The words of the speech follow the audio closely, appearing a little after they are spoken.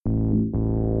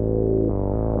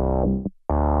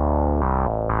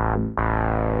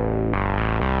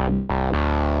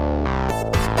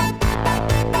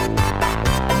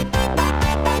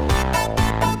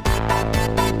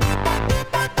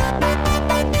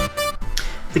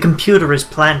The computer is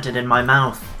planted in my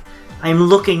mouth. I am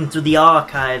looking through the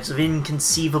archives of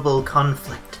inconceivable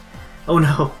conflict. Oh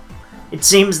no, it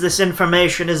seems this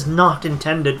information is not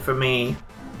intended for me.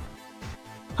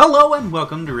 Hello and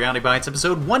welcome to Reality Bites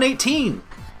episode 118.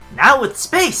 Now with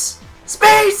space!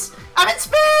 Space! I'm in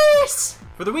space!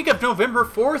 For the week of November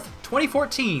 4th,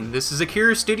 2014, this is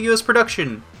Akira Studios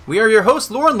production. We are your hosts,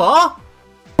 Lauren Law,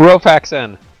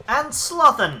 Rofaxen, and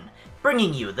Slothin,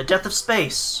 bringing you the death of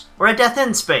space, or a death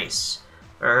in space,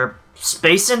 or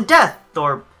space and death,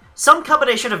 or some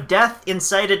combination of death,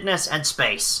 insightedness, and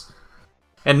space.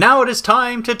 And now it is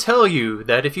time to tell you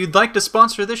that if you'd like to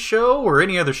sponsor this show or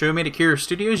any other show made at Kira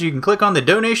Studios, you can click on the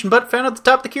donation button found at the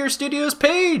top of the Kira Studios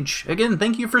page. Again,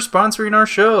 thank you for sponsoring our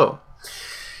show.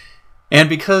 And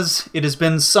because it has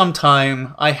been some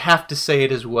time, I have to say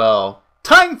it as well.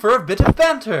 Time for a bit of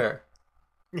banter!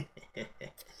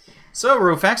 So,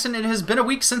 Rofaxen, it has been a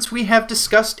week since we have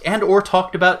discussed and or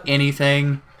talked about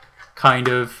anything. Kind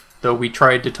of. Though we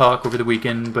tried to talk over the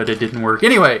weekend, but it didn't work.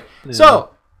 Anyway,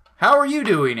 So, how are you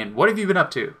doing and what have you been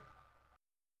up to?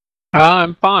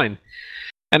 I'm fine.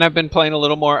 And I've been playing a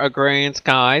little more Agrarian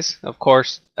Skies. Of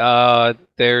course,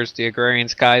 there's the Agrarian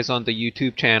Skies on the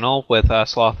YouTube channel with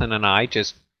Slothin and I.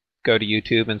 Just go to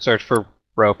YouTube and search for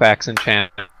Rofaxen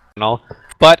channel.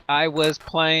 But I was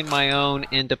playing my own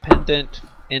independent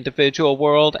individual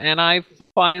world, and I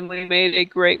finally made a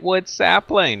Great Wood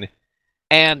Sapling.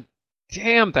 And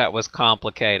damn, that was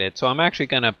complicated. So I'm actually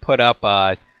going to put up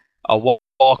a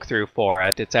walkthrough for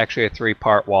it. It's actually a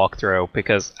 3-part walkthrough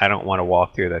because I don't want to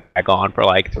walk through the Dagon for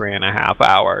like 3.5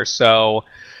 hours. So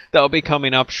they'll be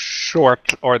coming up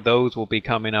those will be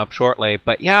coming up shortly.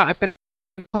 But yeah, I've been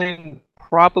playing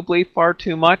probably far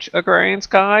too much Agrarian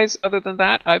Skies. Other than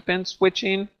that, I've been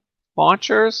switching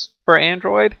launchers for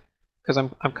Android because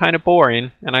I'm kind of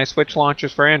boring, and I switch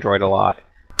launchers for Android a lot.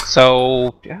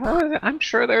 So I'm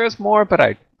sure there is more, but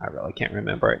I really can't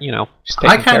remember it. You know, just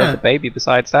taking care of the baby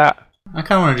besides that. I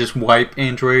kind of want to just wipe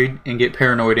Android and get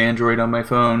Paranoid Android on my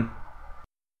phone.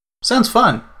 Sounds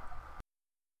fun.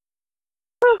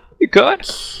 You could.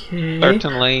 Okay.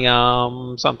 Certainly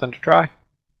something to try.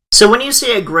 So when you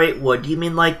say a great wood, do you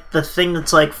mean like the thing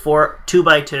that's like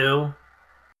 2x2?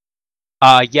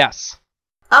 Yes.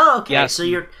 Oh, okay. Yes. So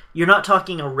you're not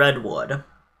talking a redwood.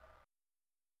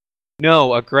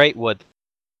 No, a great wood.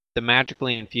 The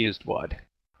magically infused wood.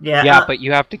 Yeah. Yeah, but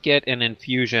you have to get an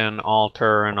infusion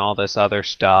altar and all this other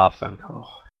stuff. And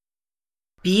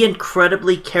be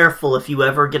incredibly careful if you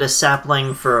ever get a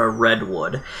sapling for a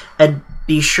redwood. And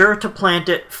be sure to plant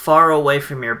it far away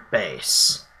from your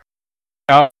base.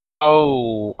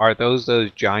 Oh, are those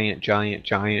giant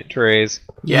trees?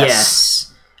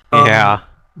 Yes. Yeah.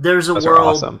 There's a Those are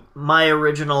world, awesome. My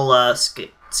original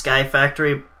Sky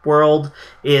Factory world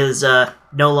is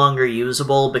no longer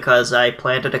usable because I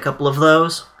planted a couple of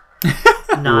those,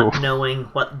 not knowing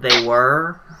what they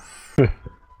were.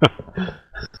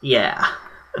 Yeah.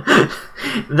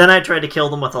 Then I tried to kill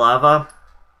them with lava.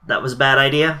 That was a bad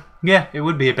idea. Yeah, it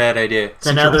would be a bad idea. So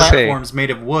Since now your there's- platform's made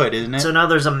of wood, isn't it? So now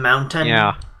there's a mountain.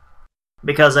 Yeah.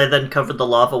 Because I then covered the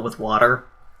lava with water.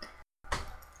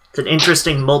 It's an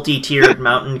interesting multi-tiered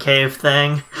mountain cave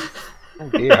thing. Oh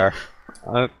dear.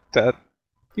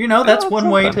 You know, that's Oh, one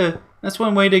way something. that's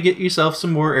one way to get yourself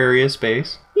some more area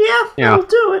space. Yeah, Yeah. I'll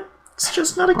do it. It's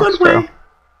just not a good That's way.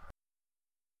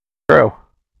 True.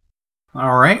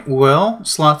 All right, well,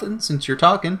 Slothin, since you're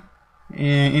talking,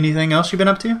 anything else you've been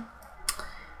up to?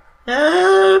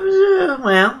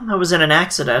 Well, I was in an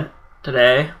accident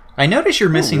today. I notice you're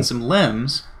missing some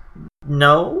limbs.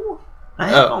 No, I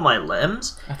have all my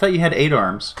limbs. I thought you had 8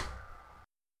 arms.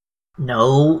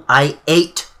 No, I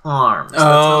 8 arms. That's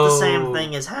not the same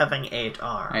thing as having 8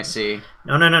 arms. I see.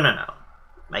 No.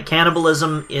 My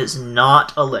cannibalism is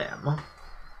not a limb.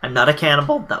 I'm not a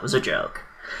cannibal. That was a joke.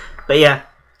 But yeah,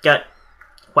 got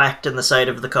whacked in the side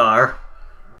of the car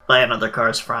by another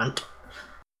car's front.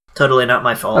 Totally not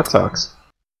my fault. That sucks.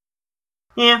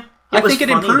 Yeah. I was think it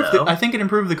funny, improved. though. I think it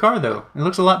improved the car, though. It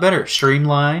looks a lot better,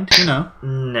 streamlined. You know.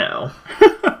 No.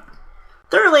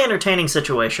 Thoroughly entertaining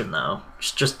situation, though.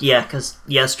 Just yeah, because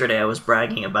yesterday I was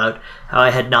bragging about how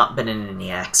I had not been in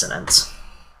any accidents.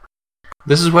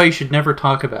 This is why you should never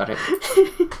talk about it.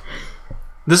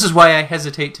 This is why I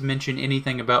hesitate to mention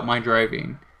anything about my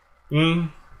driving.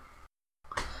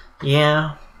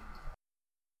 Yeah.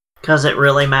 Because it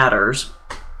really matters.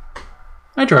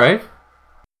 I drive.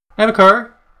 I have a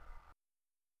car.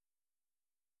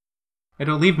 I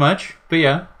don't leave much, but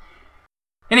yeah.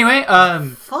 Anyway,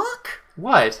 Fuck?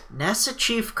 what? NASA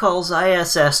chief calls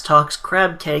ISS, talks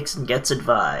crab cakes, and gets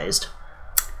advised.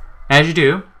 As you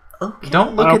do. Okay.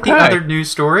 Don't look at the Okay. other news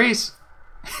stories.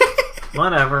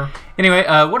 Whatever. Anyway,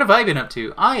 what have I been up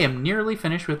to? I am nearly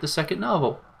finished with the second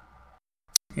novel.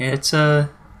 It's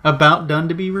about done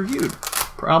to be reviewed.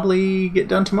 Probably get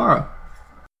done tomorrow.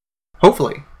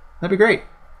 Hopefully. That'd be great.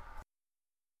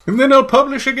 And then I'll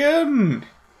publish again!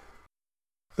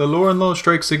 The Lore and Law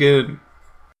strikes again.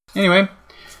 Anyway,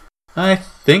 I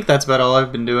think that's about all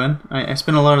I've been doing. I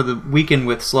spent a lot of the weekend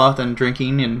with Sloth and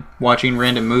drinking and watching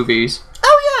random movies.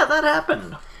 Oh yeah, that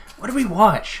happened. What did we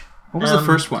watch? What was the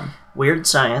first one? Weird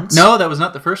Science. No, that was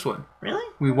not the first one. Really?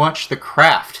 We watched The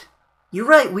Craft. You're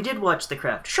right, we did watch The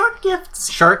Craft. Shark gifts.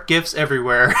 Shark gifts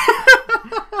everywhere.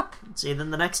 See,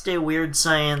 then the next day, Weird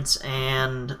Science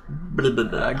and... blah, blah,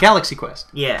 blah. Galaxy Quest.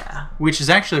 Yeah. Which is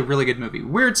actually a really good movie.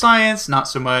 Weird Science, not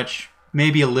so much.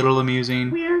 Maybe a little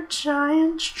amusing. Weird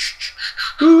Science.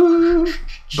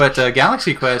 But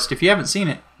Galaxy Quest, if you haven't seen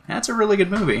it, that's a really good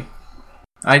movie.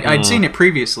 I'd seen it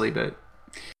previously, but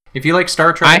if you like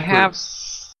Star Trek...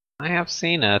 I have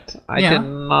seen it. I did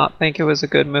not think it was a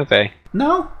good movie.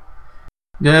 No?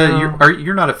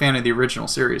 You're not a fan of the original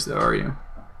series, though, are you?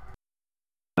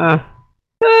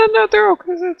 No, they're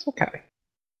okay. It's okay.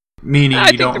 Meaning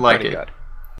you don't like it? Good.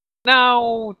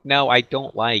 No, I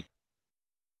don't like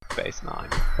Space Nine.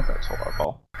 That's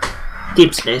horrible.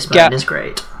 Deep Space Nine is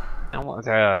great.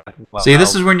 See,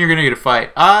 this is when you're going to get a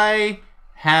fight. I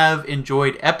have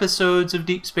enjoyed episodes of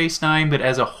Deep Space Nine, but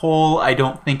as a whole, I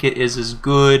don't think it is as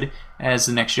good as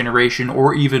The Next Generation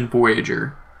or even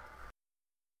Voyager.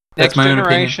 That's my own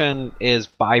opinion. Next Generation is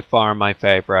by far my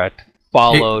favorite,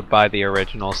 followed by the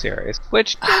original series,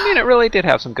 which, I mean, it really did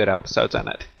have some good episodes in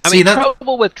it.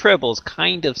 Trouble with Tribbles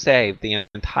kind of saved the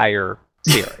entire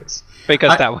series,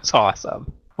 because that was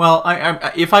awesome. Well,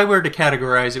 if I were to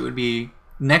categorize, it would be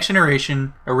Next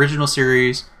Generation, original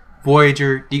series,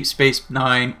 Voyager, Deep Space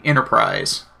Nine,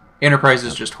 Enterprise. Enterprise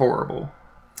is just horrible.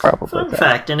 Probably. Fun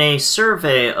fact, in a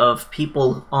survey of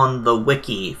people on the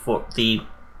wiki for the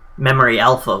Memory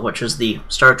Alpha, which is the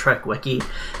Star Trek wiki,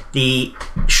 the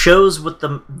shows with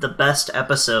the best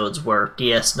episodes were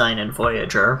DS9 and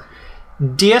Voyager.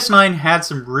 DS9 had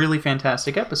some really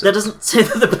fantastic episodes. That doesn't say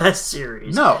they're the best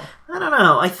series. No. I don't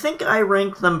know. I think I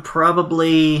rank them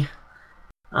probably...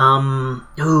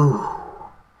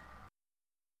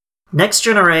 Next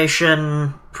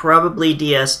Generation, probably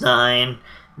DS9,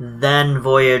 then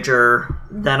Voyager,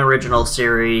 then Original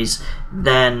Series,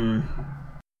 then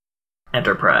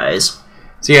Enterprise.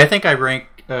 See, I think I rank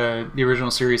the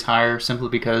original series higher simply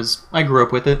because I grew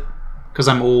up with it, because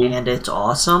I'm old. And it's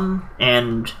awesome,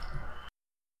 and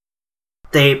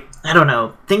I don't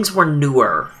know, things were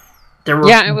newer.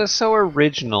 It was so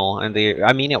original, and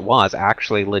it was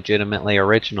actually legitimately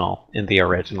original in the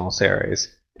original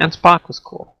series. And Spock was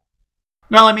cool.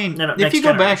 Well, I mean, if you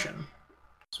go back...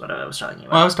 That's what I was talking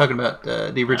about. Well, I was talking about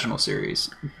the original series,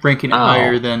 ranking it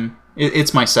higher than...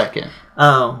 It's my second.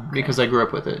 Oh. Okay. Because I grew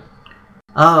up with it.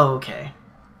 Oh, okay.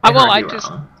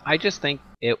 I just think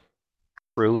it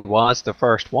truly was the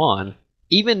first one.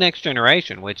 Even Next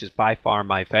Generation, which is by far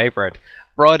my favorite,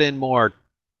 brought in more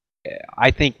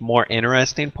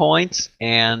interesting points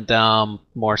and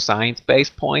more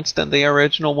science-based points than the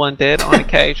original one did on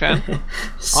occasion.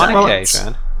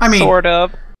 Occasion. Sort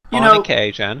of.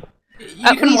 Occasion.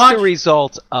 At least the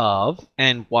results of,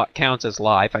 and what counts as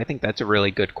life, I think that's a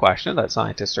really good question that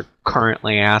scientists are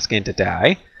currently asking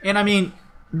today. And I mean,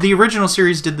 the original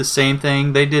series did the same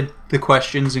thing. They did the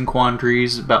questions and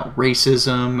quandaries about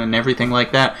racism and everything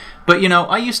like that. But,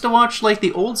 I used to watch,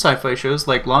 the old sci-fi shows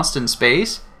like Lost in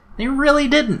Space. They really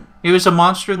didn't. It was a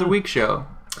Monster of the Week show.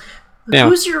 Yeah.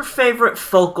 Who's your favorite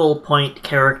focal point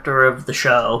character of the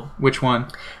show? Which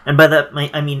one? And by that,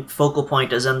 I mean focal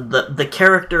point as in the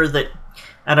character that,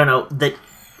 I don't know, that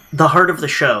the heart of the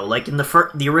show. Like in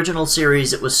the original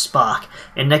series, it was Spock.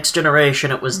 In Next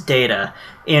Generation, it was Data.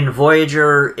 In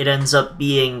Voyager, it ends up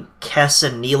being Kess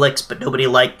and Neelix, but nobody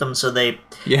liked them, so they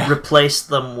replaced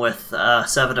them with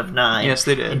Seven of Nine. Yes,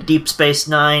 they did. In Deep Space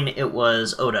Nine, it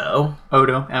was Odo.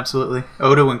 Odo, absolutely.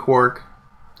 Odo and Quark.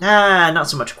 Not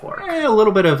so much Quark. A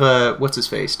little bit of what's his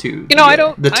face too. I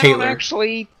don't Taylor.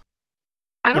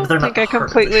 I don't think I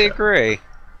completely agree.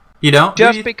 You don't?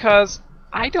 Just because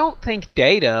I don't think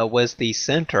Data was the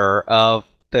center of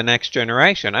the Next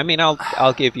Generation. I mean,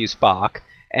 I'll give you Spock,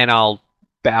 and I'll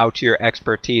bow to your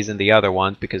expertise in the other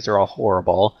ones because they're all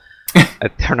horrible.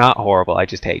 They're not horrible. I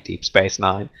just hate Deep Space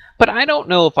Nine. But I don't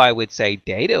know if I would say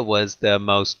Data was the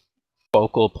most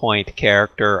focal point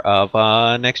character of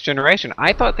Next Generation.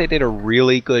 I thought they did a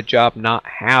really good job not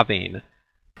having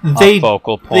a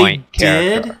focal point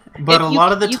character. But a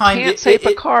lot of the time... You can't say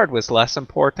Picard was less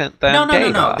important than Data.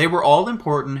 No. They were all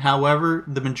important. However,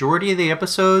 the majority of the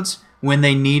episodes, when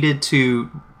they needed to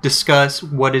discuss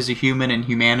what is a human and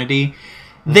humanity.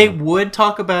 They would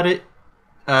talk about it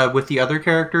with the other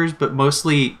characters, but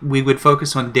mostly we would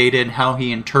focus on Data and how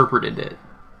he interpreted it.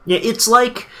 Yeah, it's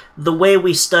like the way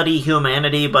we study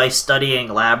humanity by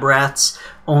studying lab rats,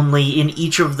 only in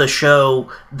each of the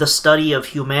show, the study of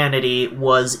humanity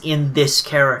was in this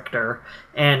character,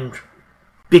 and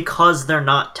because they're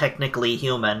not technically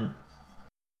human...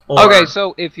 Okay,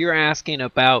 so if you're asking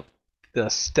about the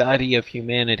study of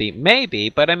humanity, maybe,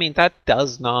 but I mean, that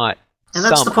does not and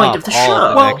that's sum the point up of the all show.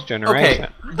 of the Next Generation.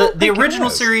 Okay, the original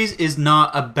series is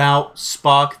not about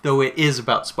Spock, though it is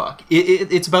about Spock.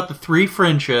 It's about the three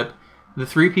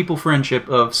people friendship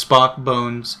of Spock,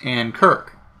 Bones, and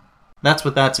Kirk. That's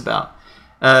what that's about.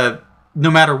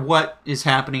 No matter what is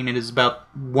happening, it is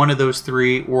about one of those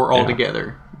three or all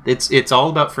together. It's all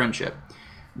about friendship.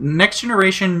 Next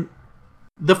Generation,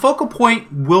 the focal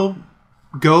point will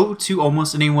go to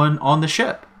almost anyone on the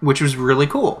ship, which was really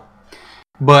cool.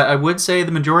 But I would say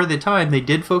the majority of the time, they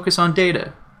did focus on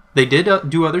Data. They did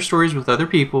do other stories with other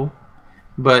people,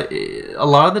 but a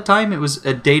lot of the time it was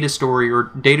a Data story,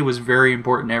 or Data was very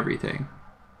important in everything.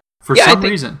 For some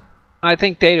reason. I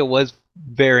think Data was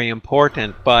very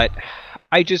important, but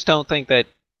I just don't think that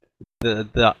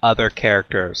the other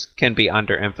characters can be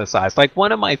underemphasized. Like,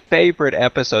 one of my favorite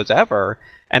episodes ever,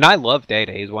 and I love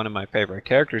Data, he's one of my favorite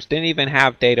characters, didn't even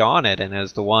have Data on it, and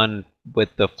is the one with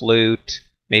the flute,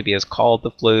 maybe it's called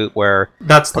the flute, where...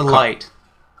 That's the light.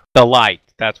 The light,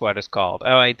 that's what it's called.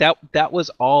 All right, that was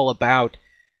all about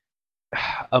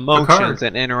emotions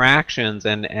and interactions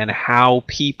and how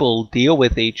people deal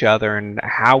with each other and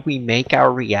how we make our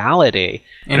reality.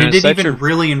 And it didn't even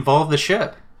really involve the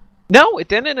ship. No, it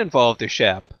didn't involve the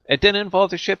ship. It didn't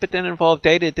involve the ship. It didn't involve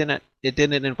Data. It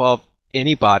didn't involve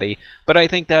anybody. But I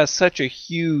think that's such a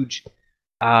huge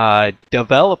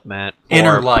development.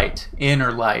 Inner light.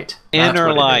 Inner light.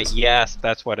 Yes,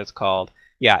 that's what it's called.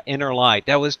 Yeah, Inner Light.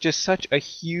 That was just such a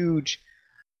huge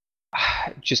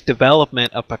just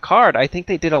development of Picard. I think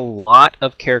they did a lot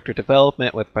of character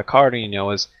development with Picard. You know,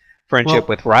 his friendship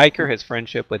with Riker, his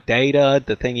friendship with Data,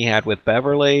 the thing he had with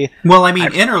Beverly. Well, I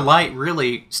mean, Inner Light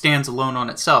really stands alone on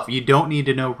itself. You don't need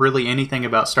to know really anything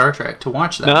about Star Trek to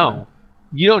watch that. No.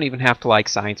 You don't even have to like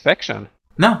science fiction.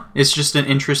 No, it's just an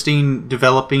interesting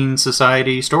developing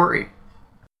society story.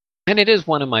 And it is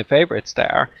one of my favorites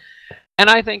there. And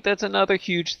I think that's another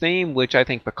huge theme, which I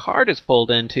think Picard is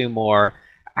pulled into more.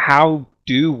 How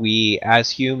do we, as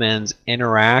humans,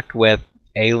 interact with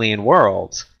alien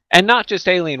worlds? And not just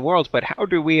alien worlds, but how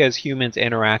do we as humans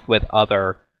interact with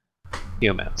other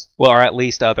humans? Well, or at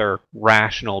least other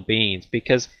rational beings,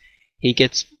 because he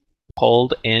gets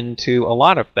pulled into a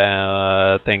lot of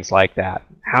things like that.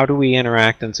 How do we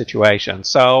interact in situations?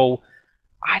 So,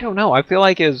 I don't know. I feel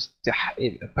like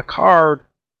Picard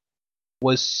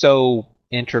was so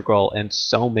integral in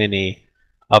so many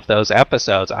of those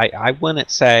episodes. I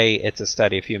wouldn't say it's a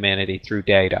study of humanity through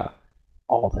Data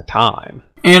all the time.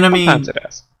 And I mean, sometimes it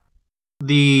is.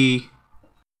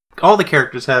 All the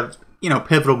characters have,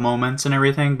 pivotal moments and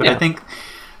everything, but yeah.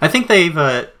 I think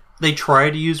they try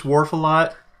to use Worf a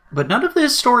lot, but none of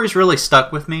his stories really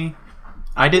stuck with me.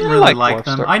 I didn't really like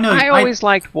them. I always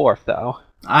liked Worf, though.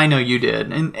 I know you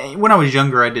did, and when I was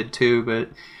younger, I did too. But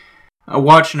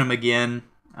watching him again,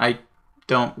 I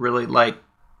don't really like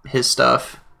his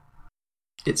stuff.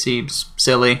 It seems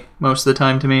silly most of the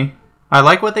time to me. I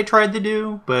like what they tried to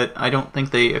do, but I don't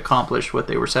think they accomplished what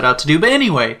they were set out to do. But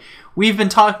anyway, we've been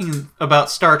talking about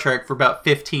Star Trek for about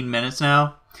 15 minutes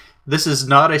now. This is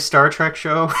not a Star Trek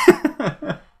show.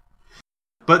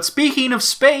 But speaking of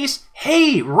space,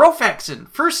 hey, Rofexen,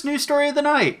 first news story of the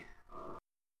night.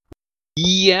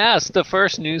 Yes, the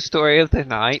first news story of the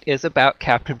night is about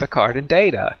Captain Picard and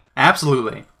Data.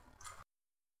 Absolutely.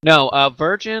 No,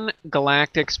 Virgin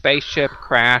Galactic spaceship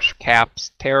crash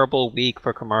caps terrible week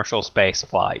for commercial space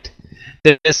flight.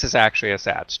 This is actually a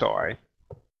sad story.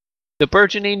 The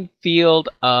burgeoning field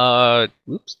of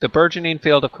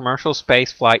commercial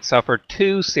space flight suffered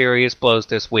two serious blows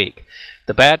this week.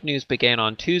 The bad news began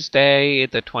on Tuesday,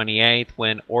 the 28th,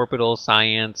 when Orbital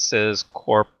Science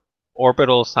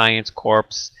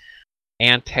Corp's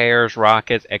Antares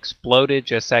rockets exploded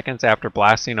just seconds after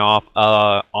blasting off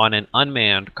on an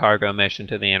unmanned cargo mission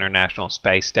to the International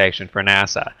Space Station for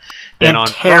NASA. Then on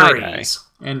Friday,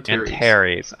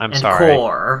 Antares. I'm sorry.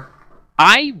 Core.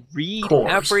 I read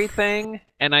everything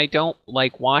and I don't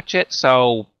watch it,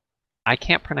 so I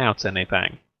can't pronounce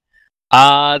anything.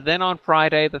 Then on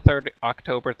Friday,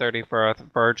 October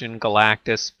 31st, Virgin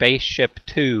Galactic Spaceship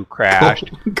Two crashed.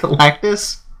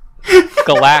 Galactus?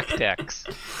 Galactics.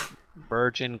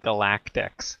 Virgin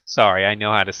Galactics. Sorry, I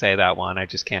know how to say that one. I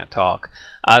just can't talk.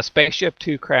 Spaceship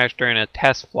Two crashed during a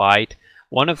test flight.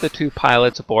 One of the two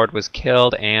pilots aboard was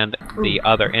killed and the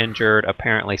other injured,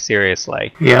 apparently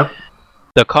seriously. Yep.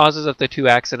 The causes of the two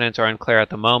accidents are unclear at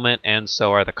the moment, and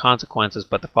so are the consequences,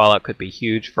 but the fallout could be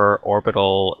huge for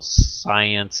Orbital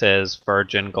Sciences,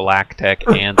 Virgin Galactic,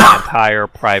 and the entire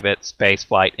private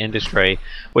spaceflight industry,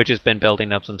 which has been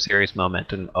building up some serious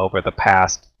momentum over the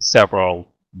past several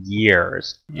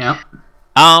years. Yep.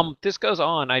 This goes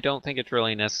on. I don't think it's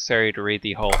really necessary to read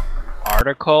the whole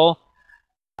article.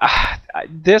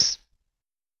 It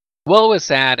was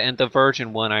sad, and the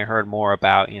Virgin one I heard more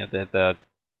about,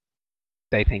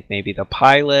 they think maybe the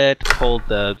pilot pulled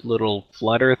the little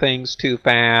flutter things too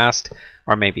fast,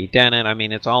 or maybe didn't. I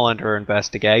mean, it's all under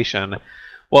investigation.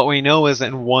 What we know is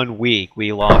in 1 week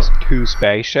we lost 2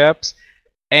 spaceships,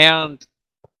 and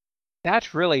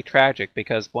that's really tragic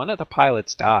because one of the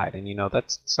pilots died, and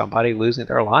that's somebody losing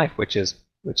their life, which is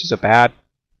a bad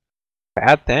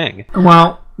thing.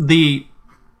 Well, the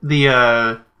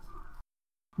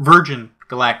Virgin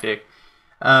Galactic,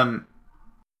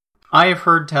 I have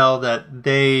heard tell that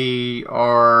they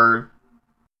are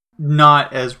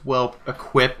not as well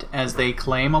equipped as they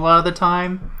claim a lot of the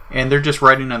time, and they're just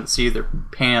riding on the seat of their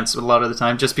pants a lot of the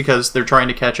time, just because they're trying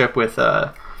to catch up with,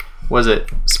 was it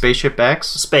Spaceship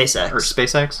X? SpaceX. Or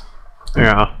SpaceX?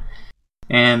 Yeah.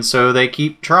 And so they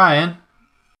keep trying.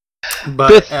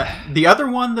 But the other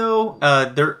one, though,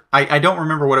 I don't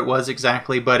remember what it was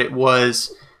exactly, but it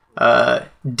was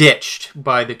ditched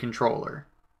by the controller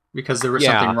because there was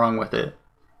something wrong with it.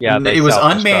 Yeah, it was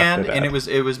unmanned, and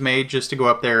it was made just to go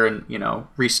up there and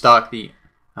restock the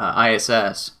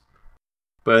ISS.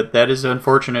 But that is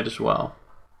unfortunate as well.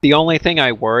 The only thing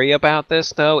I worry about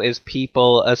this, though, is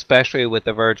people, especially with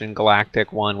the Virgin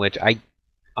Galactic one, which I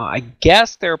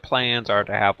guess their plans are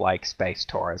to have like space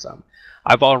tourism.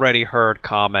 I've already heard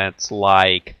comments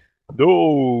like,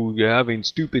 "No, you're having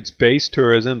stupid space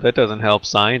tourism. That doesn't help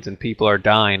science, and people are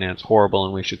dying, and it's horrible,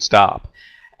 and we should stop."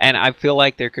 And I feel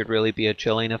like there could really be a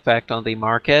chilling effect on the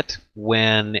market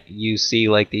when you see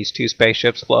like these 2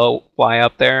 spaceships fly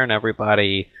up there, and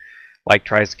everybody like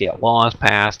tries to get laws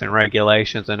passed and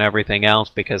regulations and everything else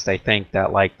because they think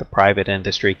that like the private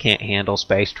industry can't handle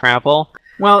space travel.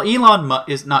 Well,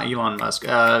 is not Elon Musk.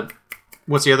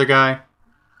 What's the other guy?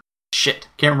 Shit,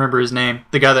 can't remember his name.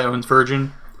 The guy that owns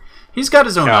Virgin. He's got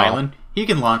his own island. He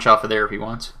can launch off of there if he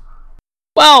wants.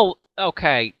 Well,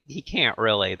 okay, he can't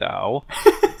really though.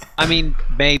 I mean,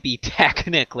 maybe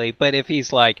technically, but if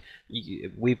he's like,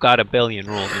 we've got a billion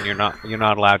rules and you're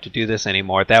not allowed to do this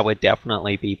anymore, that would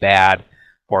definitely be bad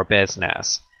for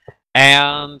business.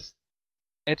 And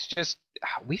it's just,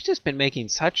 we've just been making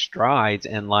such strides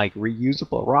in like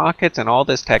reusable rockets and all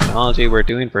this technology we're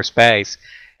doing for space.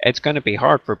 It's going to be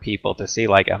hard for people to see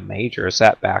like a major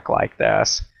setback like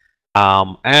this.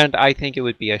 And I think it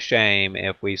would be a shame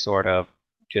if we sort of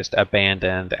just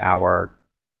abandoned our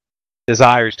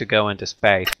desires to go into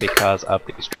space because of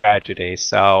these tragedies.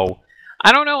 So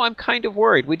I don't know, I'm kind of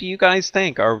worried. What do you guys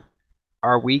think? Are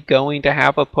we going to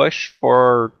have a push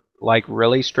for like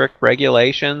really strict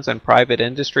regulations and private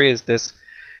industry? Is this,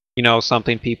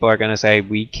 something people are going to say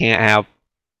we can't have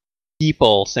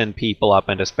people send people up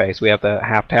into space? We have to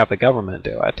have the government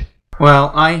do it.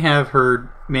 Well, I have heard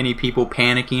many people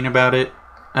panicking about it,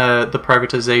 the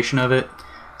privatization of it,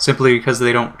 simply because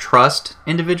they don't trust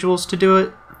individuals to do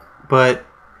it. But,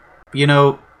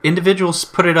 individuals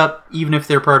put it up even if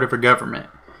they're part of a government.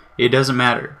 It doesn't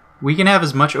matter. We can have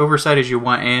as much oversight as you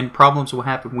want, and problems will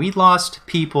happen. We lost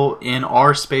people in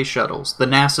our space shuttles, the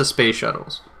NASA space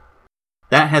shuttles.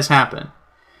 That has happened.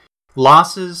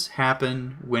 Losses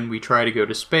happen when we try to go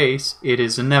to space. It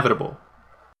is inevitable.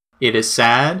 It is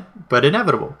sad, but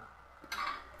inevitable.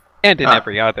 And in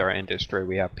every other industry,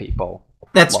 we have people.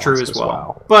 That's true as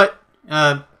well. But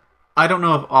I don't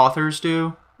know if authors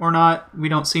do or not. We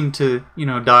don't seem to,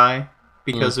 die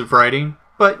because of writing.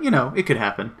 But, it could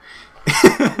happen.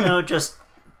 Just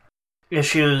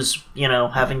issues,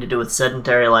 having to do with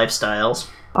sedentary lifestyles.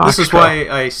 This is why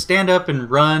I stand up and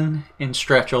run and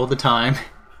stretch all the time.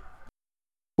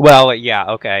 Well, yeah,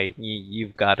 okay,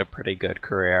 you've got a pretty good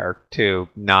career to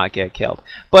not get killed.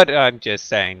 But I'm just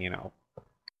saying,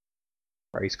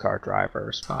 race car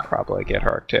drivers probably get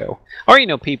hurt too. Or,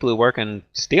 people who work in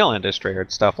steel industry or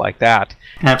stuff like that.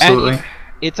 Absolutely. And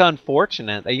it's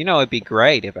unfortunate. It'd be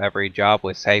great if every job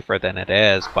was safer than it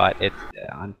is, but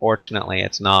unfortunately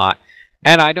it's not.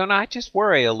 And I don't know, I just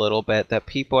worry a little bit that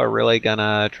people are really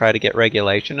gonna try to get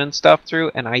regulation and stuff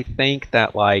through, and I think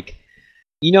that, like,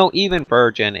 even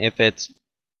Virgin, if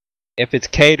it's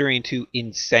catering to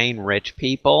insane rich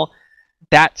people,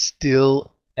 that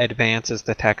still advances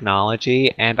the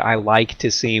technology, and I like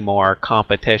to see more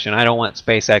competition. I don't want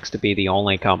SpaceX to be the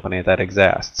only company that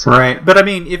exists. Right, but I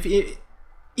mean,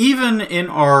 even in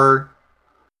our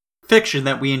fiction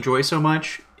that we enjoy so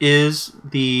much, is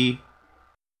the,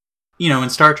 in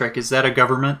Star Trek, is that a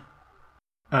government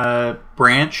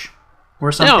branch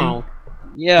or something? No.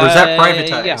 Yeah. Or is that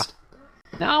privatized? Yeah.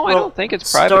 No, I don't think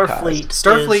it's privatized.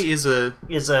 Starfleet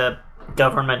is a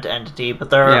government entity, but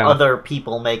there are other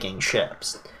people making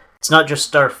ships. It's not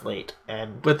just Starfleet,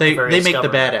 but they make the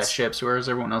badass ships, whereas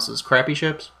everyone else is crappy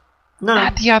ships. No,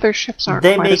 the other ships aren't.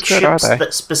 They quite make as good, ships are they?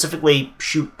 that specifically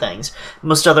shoot things.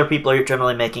 Most other people are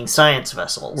generally making science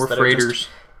vessels or freighters.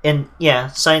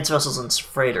 Science vessels and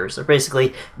freighters. They're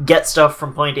basically get stuff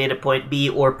from point A to point B,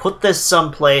 or put this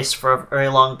someplace for a very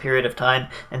long period of time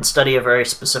and study a very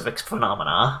specific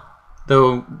phenomena.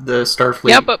 Though the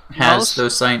Starfleet has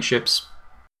those science ships.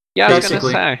 Yeah, basically. I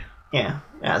was gonna say. Yeah,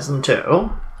 has them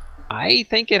too. I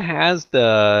think it has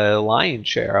the lion's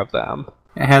share of them.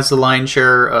 It has the lion's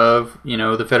share of,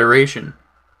 the Federation.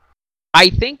 I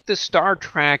think the Star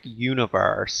Trek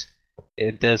universe,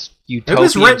 this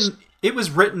utopian... It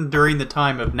was written during the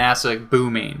time of NASA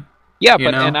booming. Yeah,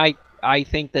 and I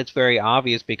think that's very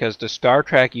obvious because the Star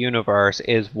Trek universe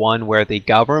is one where the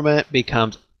government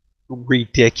becomes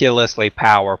ridiculously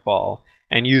powerful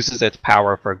and uses its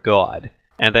power for good,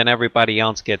 and then everybody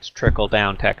else gets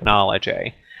trickle-down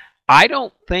technology. I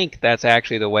don't think that's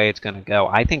actually the way it's going to go.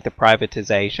 I think the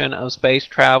privatization of space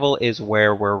travel is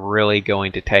where we're really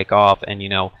going to take off and,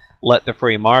 let the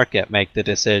free market make the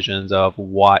decisions of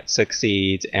what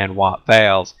succeeds and what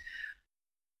fails.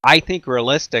 I think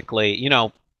realistically,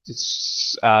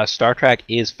 Star Trek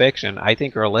is fiction. I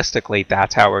think realistically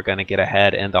that's how we're going to get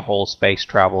ahead in the whole space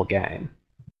travel game.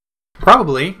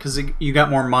 Probably, because you got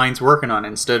more minds working on it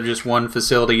instead of just one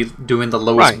facility doing the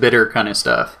lowest bidder kind of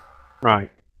stuff.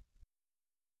 Right.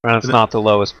 And it's not the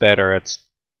lowest bidder, it's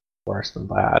worse than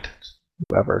that.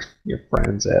 Whoever your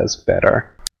friends is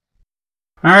better.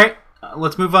 Alright,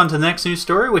 let's move on to the next news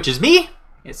story, which is me.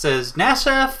 It says,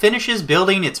 NASA finishes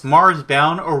building its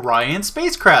Mars-bound Orion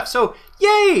spacecraft. So,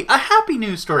 yay! A happy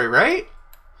news story, right?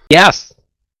 Yes!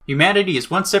 Humanity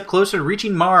is one step closer to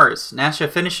reaching Mars. NASA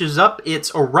finishes up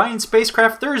its Orion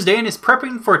spacecraft Thursday and is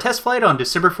prepping for a test flight on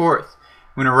December 4th.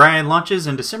 When Orion launches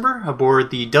in December aboard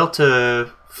the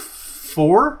Delta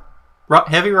 4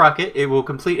 heavy rocket, it will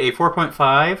complete a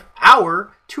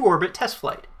 4.5-hour to-orbit test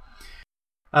flight.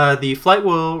 The flight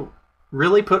will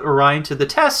really put Orion to the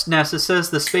test. NASA says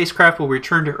the spacecraft will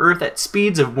return to Earth at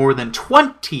speeds of more than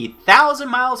 20,000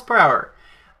 miles per hour.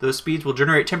 Those speeds will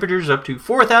generate temperatures up to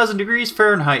 4,000 degrees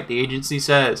Fahrenheit, the agency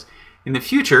says. In the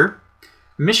future,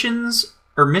 missions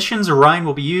Orion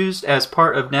will be used as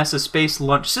part of NASA's Space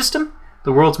Launch System,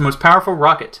 the world's most powerful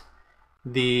rocket.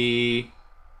 The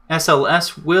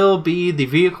SLS will be the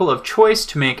vehicle of choice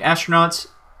to take astronauts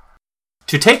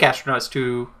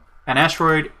to an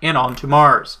asteroid and onto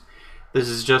Mars. This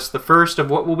is just the first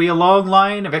of what will be a long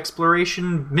line of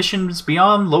exploration missions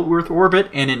beyond low Earth orbit,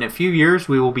 and in a few years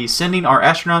we will be sending our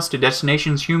astronauts to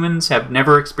destinations humans have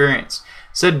never experienced,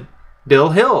 said Bill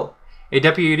Hill, a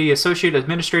Deputy Associate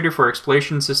Administrator for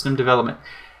Exploration System Development.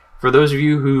 For those of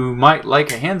you who might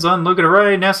like a hands-on look at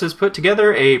Orion, NASA has put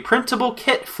together a printable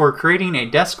kit for creating a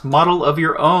desk model of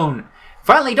your own.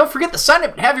 Finally, don't forget to sign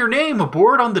up and have your name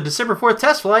aboard on the December 4th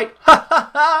test flight. Ha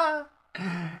ha ha!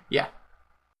 Yeah.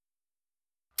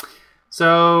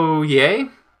 So, yay.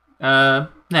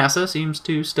 NASA seems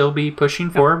to still be pushing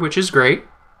forward, which is great.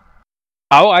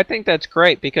 Oh, I think that's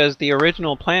great, because the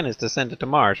original plan is to send it to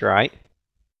Mars, right?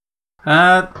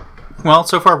 Well,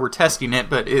 so far we're testing it,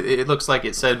 but it looks like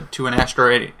it said to an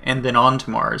asteroid and then on to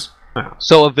Mars.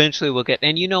 So eventually we'll get...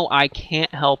 And I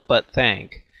can't help but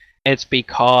think it's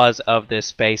because of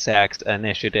this SpaceX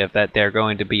initiative that they're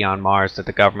going to be on Mars that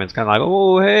the government's kind of like,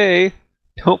 oh, hey,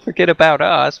 don't forget about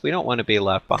us. We don't want to be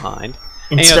left behind.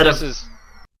 Instead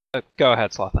go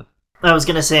ahead, Slothin. I was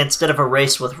going to say, instead of a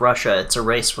race with Russia, it's a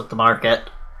race with the market.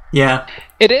 Yeah.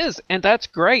 It is, and that's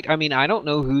great. I mean, I don't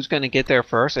know who's going to get there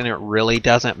first, and it really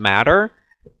doesn't matter.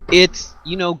 It's,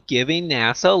 giving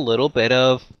NASA a little bit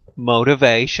of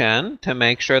motivation to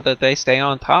make sure that they stay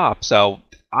on top. So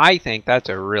I think that's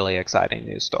a really exciting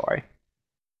news story.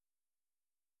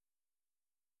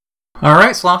 All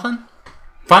right, Slothin.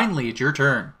 Finally, it's your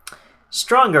turn.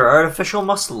 Stronger artificial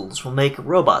muscles will make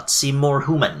robots seem more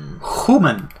human.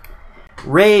 Human.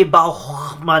 Ray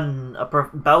Baughman,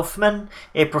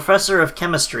 a professor of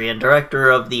chemistry and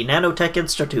director of the Nanotech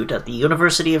Institute at the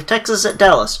University of Texas at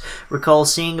Dallas,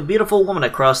 recalls seeing a beautiful woman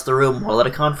across the room while at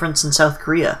a conference in South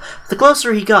Korea. The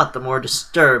closer he got, the more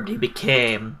disturbed he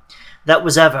became. That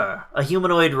was Ever, a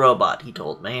humanoid robot, he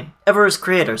told me. Ever's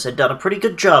creators had done a pretty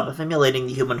good job of emulating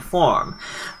the human form,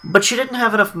 but she didn't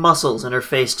have enough muscles in her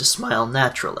face to smile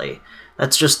naturally.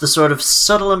 That's just the sort of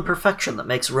subtle imperfection that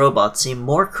makes robots seem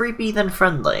more creepy than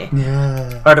friendly.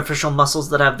 Yeah. Artificial muscles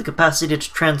that have the capacity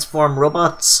to transform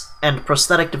robots and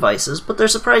prosthetic devices, but they're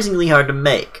surprisingly hard to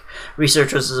make.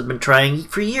 Researchers have been trying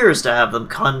for years to have them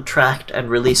contract and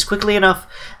release quickly enough,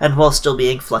 and while still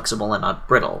being flexible and not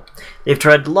brittle. They've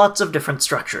tried lots of different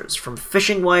structures, from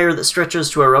fishing wire that stretches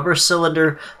to a rubber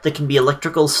cylinder that can be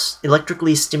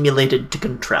electrically stimulated to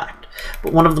contract.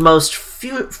 But one of the most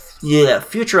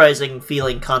futurizing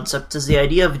feeling concepts is the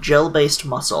idea of gel-based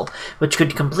muscle, which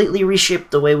could completely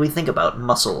reshape the way we think about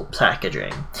muscle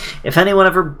packaging, if anyone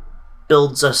ever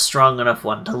builds a strong enough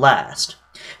one to last.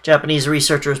 Japanese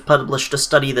researchers published a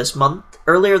study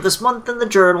earlier this month in the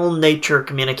journal Nature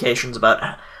Communications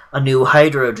about a new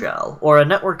hydrogel, or a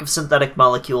network of synthetic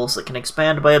molecules that can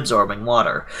expand by absorbing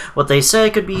water. What they say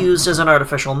could be used as an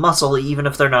artificial muscle even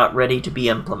if they're not ready to be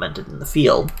implemented in the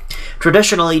field.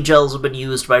 Traditionally, gels have been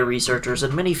used by researchers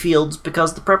in many fields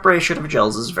because the preparation of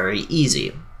gels is very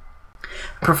easy.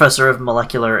 Professor of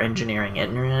Molecular Engineering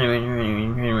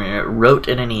wrote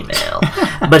in an email.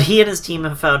 But he and his team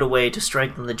have found a way to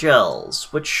strengthen the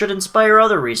gels, which should inspire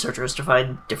other researchers to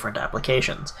find different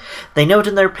applications. They note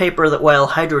in their paper that while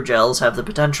hydrogels have the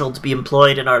potential to be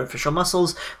employed in artificial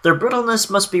muscles, their brittleness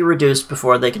must be reduced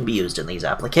before they can be used in these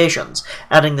applications,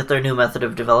 adding that their new method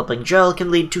of developing gel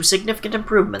can lead to significant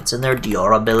improvements in their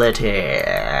durability.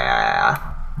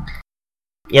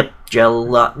 Yep,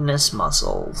 gelatinous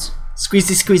muscles.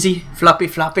 Squeezy, squeezy, floppy,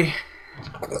 floppy.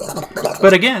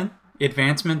 But again,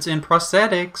 advancements in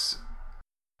prosthetics.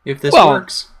 If this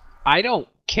works. I don't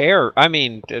care. I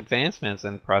mean, advancements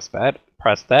in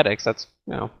prosthetics, that's,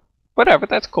 whatever,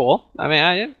 that's cool. I mean,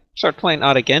 I certainly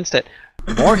not against it.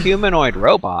 More humanoid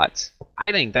robots.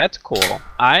 I think that's cool.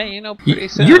 Pretty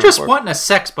soon. You're just wanting a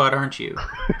sex bot, aren't you?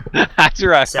 That's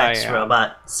right. Sex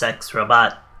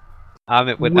robot.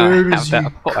 It would not have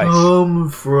that voice. Come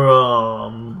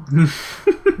from?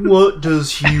 What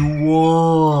does he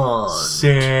want?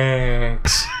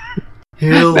 Sex.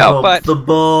 He'll hump the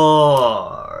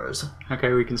bars.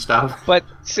 Okay, we can stop. But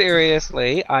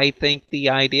seriously, I think the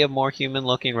idea of more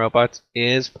human-looking robots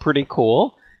is pretty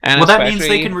cool. And that means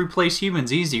they can replace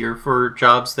humans easier for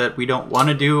jobs that we don't want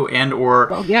to do,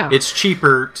 it's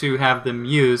cheaper to have them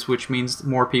used, which means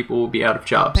more people will be out of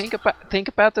jobs. Think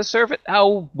about the service.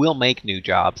 Oh, we'll make new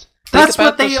jobs. That's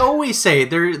what they always say.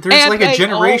 There's like a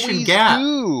generation gap.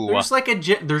 Do.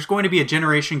 There's going to be a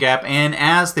generation gap, and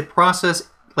as the process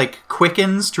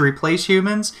quickens to replace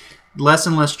humans, less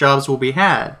and less jobs will be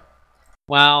had.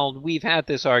 Well, we've had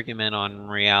this argument on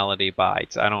Reality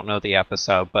Bites. I don't know the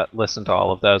episode, but listen to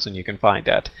all of those and you can find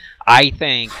it. I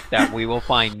think that we will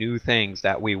find new things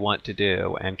that we want to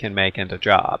do and can make into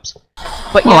jobs.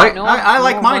 But I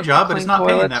like my job, but it's not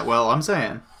paying that well, I'm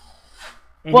saying.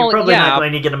 And you're probably not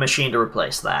going to get a machine to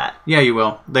replace that. Yeah, you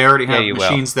will. They already have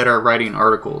machines that are writing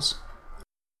articles.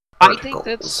 I think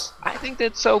that's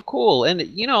so cool. And,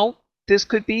 this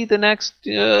could be the next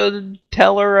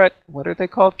teller at, what are they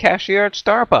called? Cashier at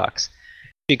Starbucks.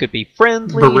 She could be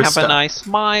friendly, barista. Have a nice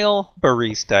smile.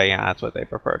 Barista, yeah, that's what they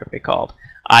prefer to be called.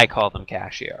 I call them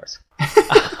cashiers.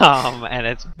 And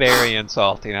it's very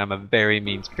insulting. I'm a very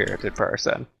mean-spirited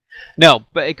person. No,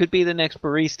 but it could be the next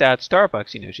barista at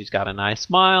Starbucks. She's got a nice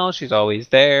smile. She's always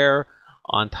there,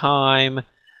 on time.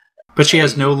 But she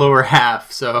has no lower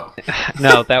half, so...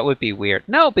 No, that would be weird.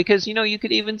 No, because, you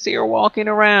could even see her walking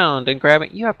around and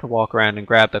grabbing... You have to walk around and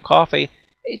grab the coffee.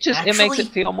 It makes it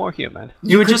feel more human.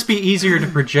 It would just be easier to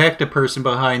project a person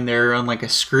behind there on a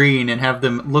screen and have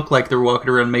them look like they're walking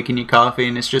around making you coffee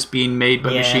and it's just being made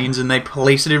by machines and they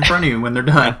place it in front of you when they're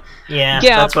done. Yeah,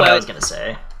 that's what I was going to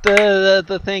say.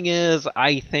 The thing is,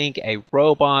 I think a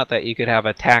robot that you could have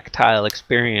a tactile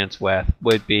experience with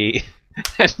would be...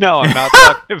 No, I'm not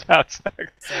talking about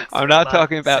sex. I'm not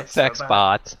talking about sex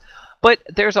bots. But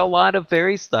there's a lot of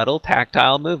very subtle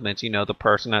tactile movements. The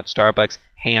person at Starbucks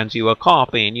hands you a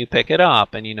coffee and you pick it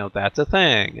up and that's a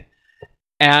thing.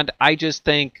 And I just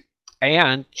think,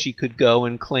 and she could go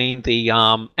and clean the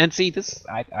and see this.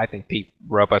 I think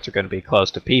robots are going to be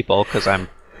close to people because I'm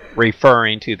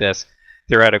referring to this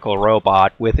theoretical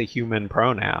robot with a human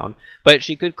pronoun. But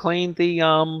she could clean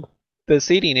the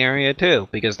seating area too,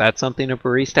 because that's something a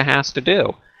barista has to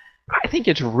do. I think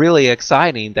it's really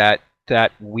exciting that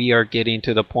we are getting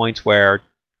to the points where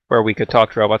we could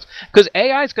talk to robots, because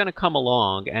AI is going to come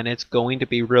along and it's going to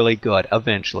be really good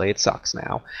eventually. It sucks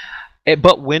now,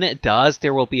 but when it does,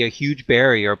 there will be a huge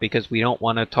barrier because we don't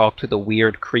want to talk to the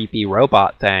weird, creepy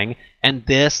robot thing, and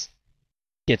this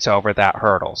gets over that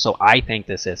hurdle. So I think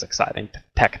this is exciting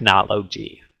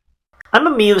technology. I'm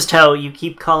amused how you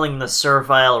keep calling the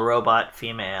servile robot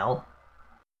female.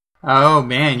 Oh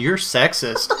man, you're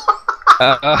sexist.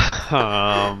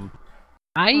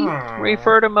 I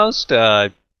refer to most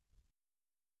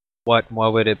what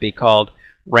would it be called?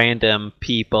 Random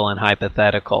people in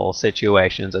hypothetical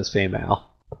situations as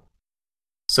female.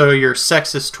 So you're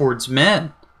sexist towards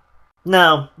men.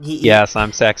 No. Yes,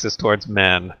 I'm sexist towards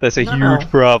men. That's a huge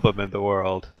problem in the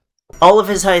world. All of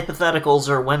his hypotheticals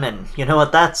are women. You know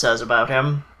what that says about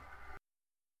him?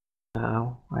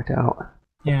 No, I don't.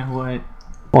 Yeah, what?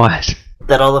 What?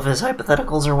 That all of his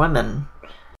hypotheticals are women.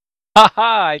 Haha,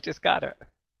 I just got it.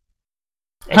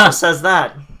 It just says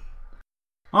that.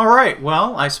 All right,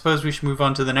 well, I suppose we should move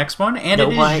on to the next one, and it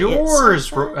is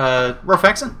yours,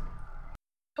 Rofexin.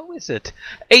 How is it?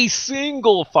 A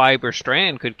single fiber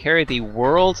strand could carry the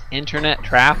world's internet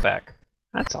traffic.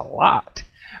 That's a lot.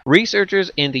 Researchers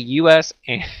in the U.S.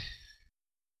 and...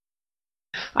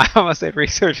 I almost said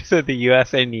researchers in the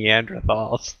U.S. and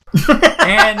Neanderthals.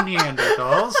 And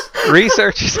Neanderthals.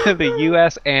 Researchers in the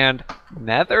U.S. and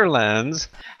Netherlands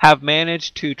have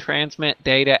managed to transmit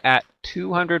data at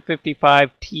 255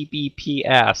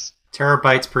 Tbps.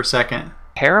 Terabytes per second.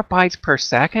 Terabytes per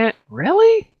second?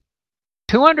 Really?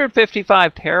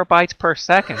 255 terabytes per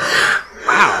second.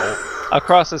 Wow.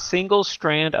 Across a single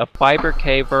strand of fiber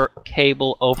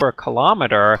cable over a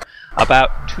kilometer,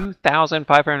 about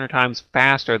 2,500 times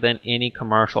faster than any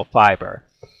commercial fiber.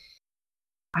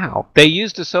 Wow. They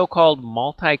used a so-called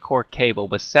multi-core cable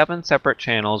with 7 separate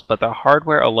channels, but the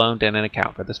hardware alone didn't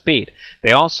account for the speed.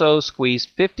 They also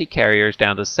squeezed 50 carriers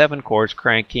down to 7 cores,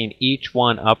 cranking each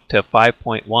one up to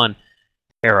 5.1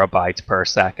 terabytes per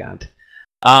second,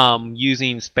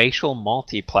 using spatial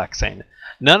multiplexing.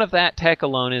 None of that tech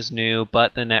alone is new,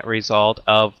 but the net result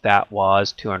of that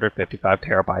was 255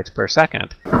 terabytes per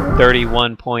second.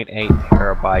 31.8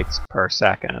 terabytes per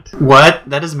second. What?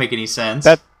 That doesn't make any sense.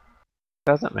 That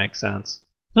doesn't make sense.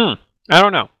 I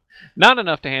don't know. Not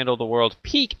enough to handle the world's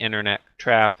peak internet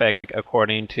traffic,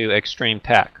 according to Extreme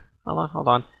Tech. Hold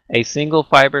on. A single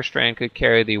fiber strand could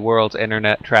carry the world's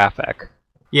internet traffic.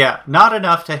 Yeah, not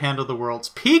enough to handle the world's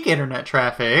peak internet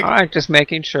traffic. Alright, just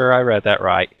making sure I read that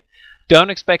right.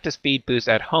 Don't expect a speed boost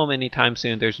at home anytime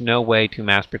soon. There's no way to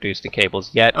mass produce the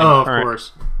cables yet. Of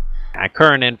course.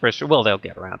 Current infrastructure, well, they'll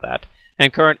get around that.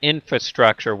 And current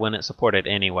infrastructure wouldn't support it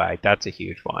anyway. That's a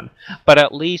huge one. But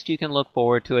at least you can look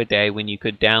forward to a day when you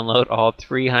could download all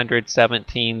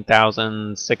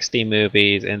 317,060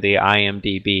 movies in the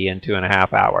IMDb in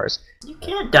 2.5 hours. You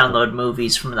can't download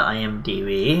movies from the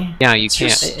IMDb. Yeah, you It's can't.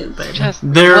 just stupid.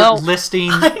 They're listing...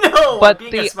 I know, But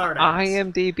being the a smart ass.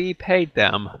 IMDb paid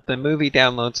them. The movie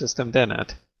download system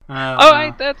didn't. Oh,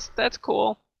 Alright, that's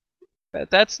cool.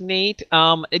 That's neat.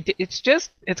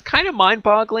 It's kind of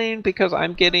mind-boggling because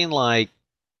I'm getting like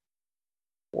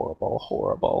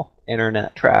horrible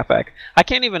internet traffic. I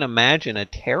can't even imagine a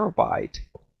terabyte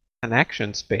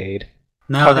connection speed.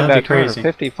 No, that'd be crazy.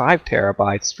 55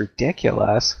 terabytes,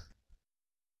 ridiculous.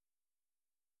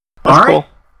 All That's right. cool.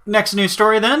 Next news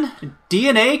story then.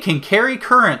 DNA can carry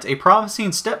current, a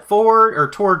promising step forward or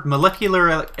toward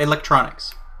molecular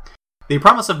electronics. The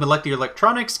promise of molecular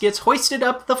electronics gets hoisted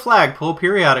up the flagpole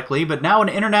periodically, but now an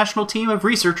international team of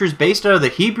researchers based out of the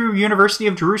Hebrew University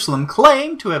of Jerusalem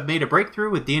claim to have made a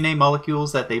breakthrough with DNA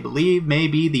molecules that they believe may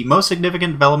be the most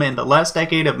significant development in the last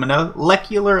decade of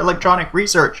molecular electronic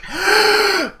research.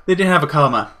 They didn't have a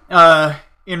comma.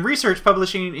 In research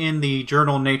publishing in the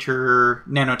journal Nature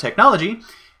Nanotechnology,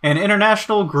 an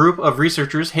international group of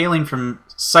researchers hailing from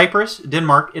Cyprus,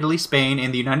 Denmark, Italy, Spain,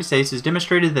 and the United States has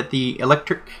demonstrated that the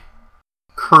electric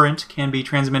current can be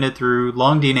transmitted through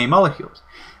long DNA molecules.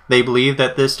 They believe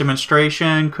that this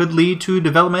demonstration could lead to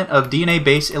development of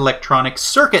DNA-based electronic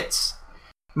circuits.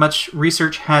 Much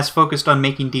research has focused on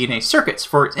making DNA circuits.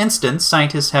 For instance,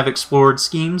 scientists have explored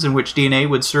schemes in which DNA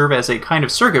would serve as a kind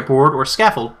of circuit board or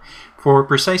scaffold for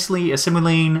precisely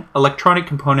assembling electronic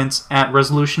components at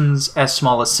resolutions as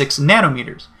small as 6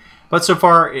 nanometers. But so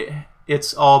far,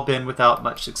 it's all been without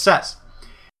much success.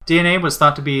 DNA was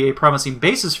thought to be a promising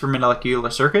basis for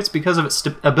molecular circuits because of its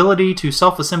ability to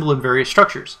self-assemble in various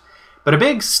structures. But a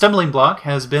big stumbling block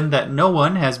has been that no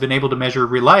one has been able to measure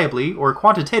reliably or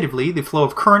quantitatively the flow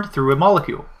of current through a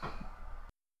molecule.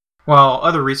 While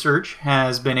other research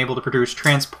has been able to produce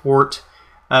transport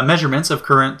measurements of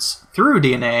currents through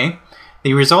DNA,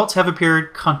 the results have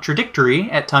appeared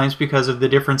contradictory at times because of the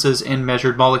differences in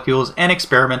measured molecules and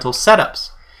experimental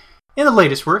setups. In the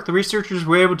latest work, the researchers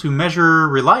were able to measure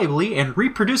reliably and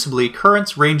reproducibly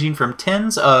currents ranging from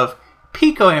tens of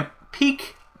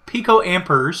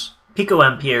picoamperes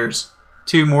picoamperes.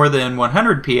 to more than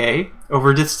 100 PA over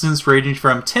a distance ranging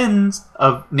from tens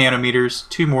of nanometers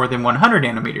to more than 100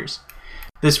 nanometers.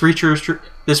 This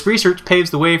research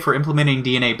paves the way for implementing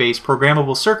DNA-based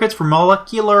programmable circuits for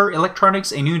molecular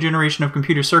electronics, a new generation of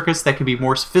computer circuits that can be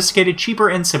more sophisticated, cheaper,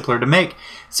 and simpler to make,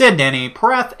 said Danny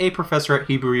Porath, a professor at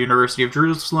Hebrew University of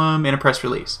Jerusalem, in a press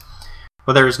release.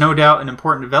 While there is no doubt an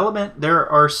important development, there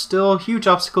are still huge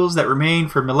obstacles that remain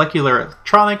for molecular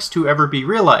electronics to ever be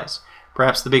realized.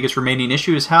 Perhaps the biggest remaining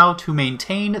issue is how to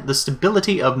maintain the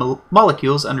stability of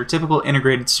molecules under typical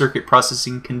integrated circuit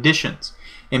processing conditions.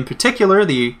 In particular,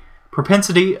 the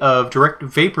propensity of direct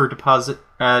vapor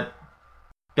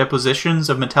depositions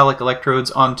of metallic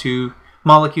electrodes onto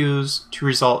molecules to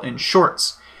result in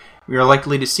shorts. We are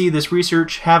likely to see this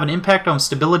research have an impact on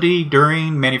stability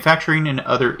during manufacturing and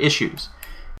other issues.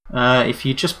 If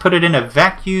you just put it in a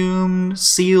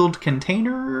vacuum-sealed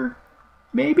container,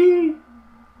 maybe?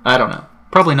 I don't know.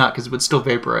 Probably not, because it would still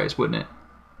vaporize, wouldn't it?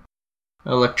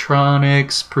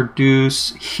 Electronics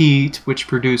produce heat, which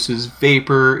produces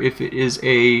vapor if it is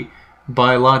a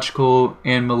biological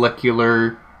and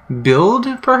molecular build,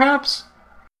 perhaps?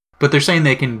 But they're saying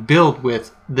they can build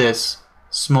with this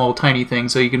small, tiny thing,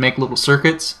 so you can make little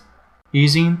circuits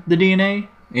using the DNA.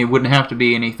 It wouldn't have to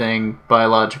be anything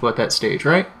biological at that stage,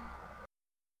 right?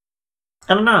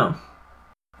 I don't know.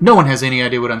 No one has any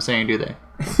idea what I'm saying, do they?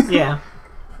 Yeah.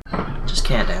 Just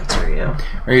can't answer you.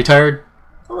 Are you tired?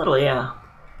 A little, yeah.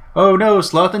 Oh no,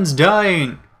 Slothin's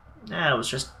dying! I was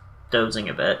just dozing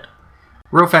a bit.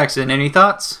 Rofaxin, any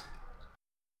thoughts?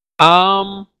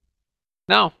 No,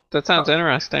 that sounds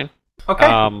interesting.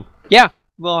 Okay. Yeah,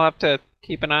 we'll have to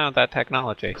keep an eye on that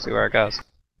technology, see where it goes.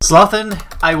 Slothin,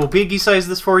 I will biggie-size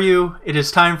this for you. It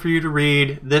is time for you to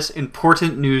read this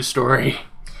important news story.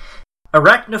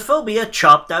 Arachnophobia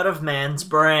chopped out of man's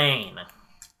brain.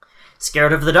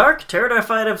 Scared of the dark,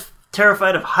 terrified of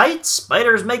heights,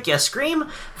 spiders make you scream.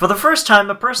 For the first time,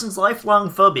 a person's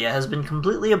lifelong phobia has been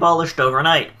completely abolished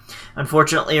overnight.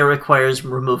 Unfortunately, it requires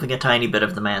removing a tiny bit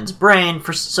of the man's brain,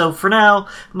 so for now,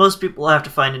 most people have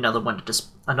to find another way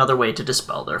to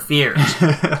dispel their fears.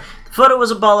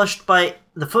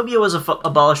 The phobia was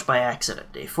abolished by accident.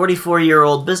 A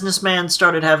 44-year-old businessman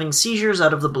started having seizures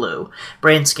out of the blue.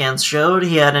 Brain scans showed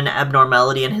he had an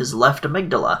abnormality in his left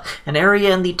amygdala, an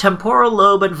area in the temporal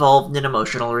lobe involved in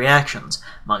emotional reactions.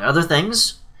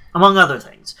 Among other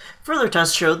things, further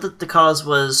tests showed that the cause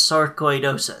was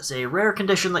sarcoidosis, a rare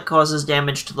condition that causes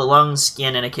damage to the lungs,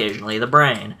 skin, and occasionally the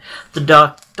brain. The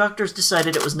doctors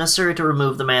decided it was necessary to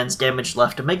remove the man's damaged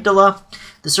left amygdala.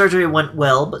 The surgery went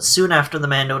well, but soon after the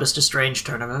man noticed a strange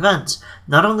turn of events.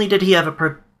 Not only did he have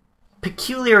a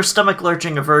peculiar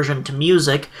stomach-lurching aversion to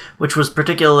music, which was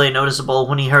particularly noticeable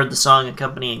when he heard the song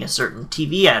accompanying a certain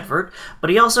TV advert, but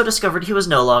he also discovered he was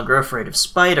no longer afraid of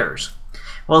spiders.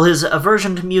 While his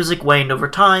aversion to music waned over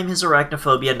time, his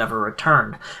arachnophobia never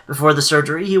returned. Before the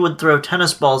surgery, he would throw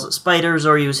tennis balls at spiders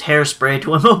or use hairspray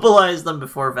to immobilize them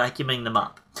before vacuuming them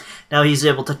up. Now he's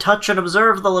able to touch and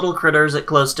observe the little critters at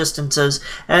close distances,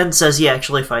 and says he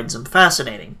actually finds them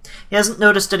fascinating. He hasn't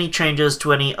noticed any changes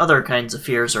to any other kinds of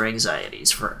fears or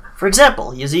anxieties. For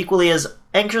example, he is equally as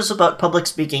anxious about public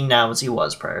speaking now as he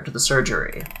was prior to the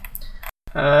surgery.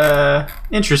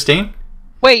 Interesting.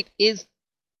 Wait,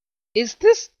 is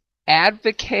this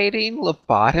advocating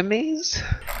lobotomies?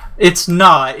 It's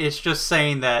not. It's just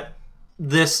saying that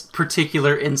this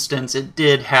particular instance, it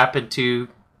did happen to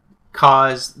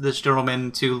cause this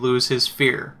gentleman to lose his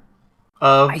fear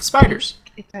of spiders.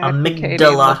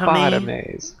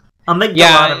 Amygdalotomy.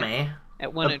 Yeah,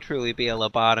 it wouldn't truly be a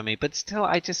lobotomy, but still,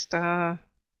 I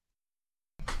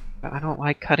don't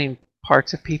like cutting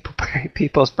parts of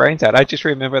people's brains out. I just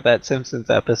remember that Simpsons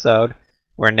episode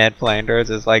where Ned Flanders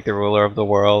is like the ruler of the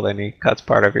world, and he cuts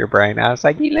part of your brain out. It's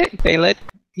like he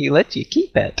let you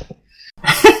keep it.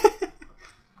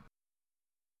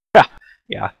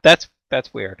 Yeah, that's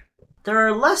weird. There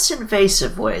are less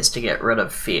invasive ways to get rid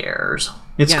of fears.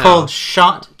 It's called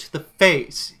shot to the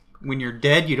face. When you're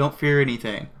dead, you don't fear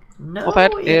anything. No, well,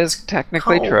 that is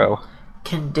technically true.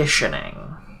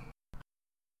 Conditioning.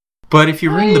 But if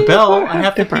you ring the bell, I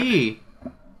have to pee.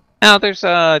 No, there's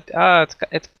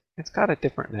it's got a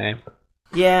different name.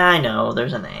 Yeah, I know.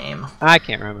 There's a name. I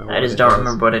can't remember. I just don't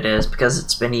remember what it is because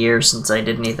it's been years since I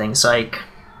did anything psych.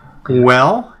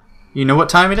 Well, you know what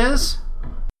time it is?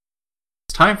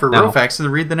 It's time for Rofax to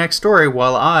read the next story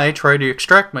while I try to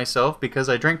extract myself because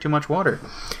I drank too much water.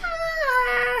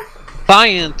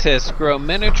 Scientists grow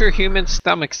miniature human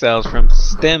stomach cells from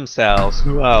stem cells.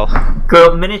 Well,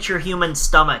 grow miniature human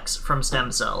stomachs from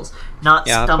stem cells, not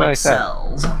stomach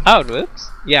cells. Oh, whoops.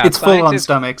 Yeah, it's full on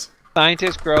stomachs.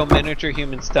 Scientists grow miniature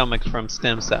human stomachs from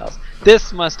stem cells.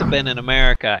 This must have been in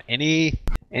America.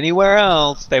 Anywhere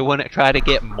else, they wouldn't try to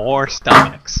get more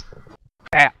stomachs.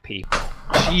 Fat people.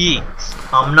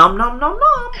 Jeez. Nom nom nom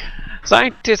nom.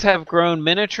 Scientists have grown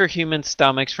miniature human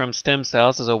stomachs from stem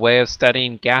cells as a way of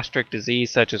studying gastric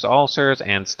disease such as ulcers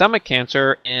and stomach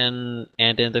cancer in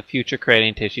the future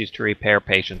creating tissues to repair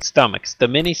patients' stomachs. The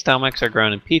mini stomachs are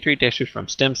grown in petri dishes from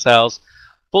stem cells.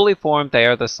 Fully formed, they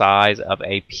are the size of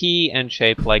a pea and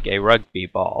shaped like a rugby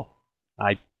ball.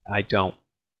 I'm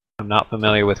not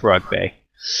familiar with rugby.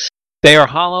 They are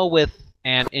hollow with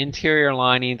an interior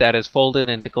lining that is folded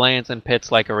into glands and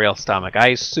pits like a real stomach. I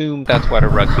assume that's what a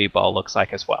rugby ball looks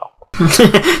like as well.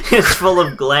 It's full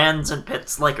of glands and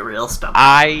pits like a real stomach.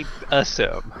 I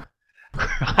assume.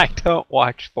 I don't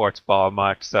watch sports ball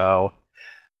much, so...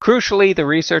 Crucially, the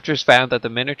researchers found that the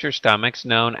miniature stomachs,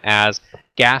 known as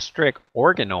gastric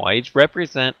organoids,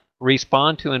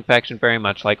 respond to infection very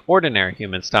much like ordinary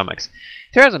human stomachs.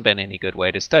 There hasn't been any good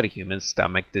way to study human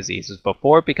stomach diseases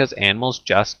before because animals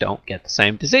just don't get the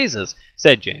same diseases,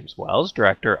 said James Wells,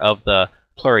 director of the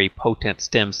Pluripotent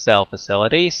Stem Cell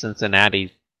Facility,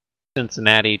 Cincinnati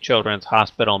Children's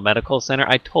Hospital Medical Center.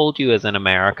 I told you, as in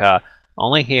America,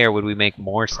 only here would we make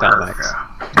more stomachs.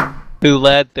 Who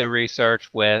led the research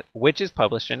which is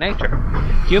published in Nature.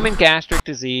 Human gastric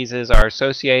diseases are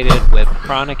associated with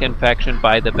chronic infection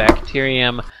by the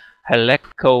bacterium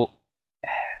Helicobacter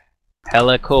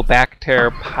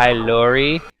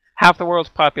pylori. Half the world's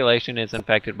population is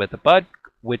infected with the bug,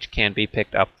 which can be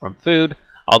picked up from food.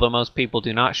 Although most people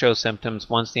do not show symptoms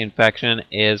once the infection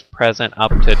is present,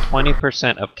 up to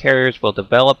 20% of carriers will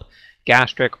develop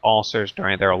gastric ulcers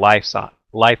during their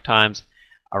lifetimes.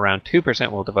 Around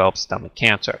 2% will develop stomach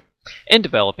cancer. In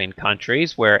developing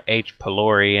countries where H.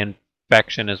 pylori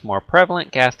infection is more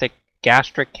prevalent, gastric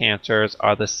cancers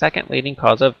are the second leading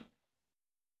cause of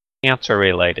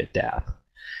cancer-related death.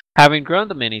 Having grown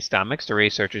the mini stomachs, the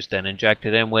researchers then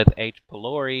injected them with H.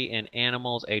 pylori in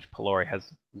animals. H. pylori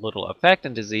has little effect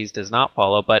and disease does not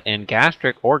follow, but in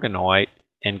gastric organoid,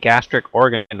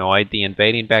 the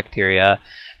invading bacteria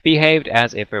behaved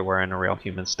as if it were in a real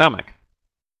human stomach.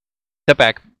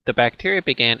 The bacteria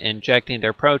began injecting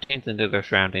their proteins into their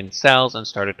surrounding cells and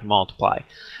started to multiply.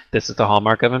 This is the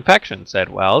hallmark of infection, said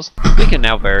Wells. We can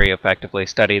now very effectively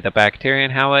study the bacteria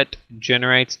and how it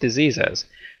generates diseases.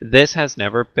 This has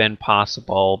never been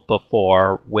possible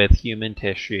before with human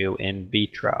tissue in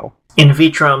vitro. In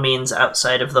vitro means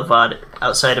outside of the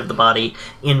body.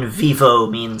 In vivo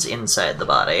means inside the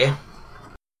body.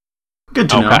 Good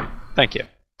to know. Thank you.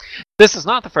 This is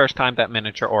not the first time that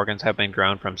miniature organs have been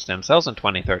grown from stem cells. In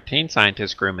 2013,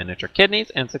 scientists grew miniature kidneys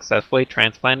and successfully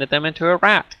transplanted them into a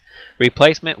rat.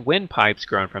 Replacement windpipes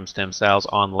grown from stem cells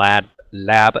on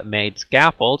lab-made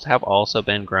scaffolds have also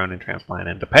been grown and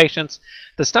transplanted into patients.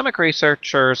 The stomach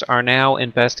researchers are now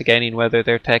investigating whether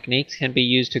their techniques can be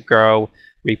used to grow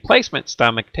replacement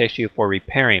stomach tissue for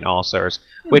repairing ulcers,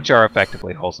 which are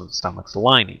effectively holes in the stomach's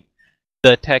lining.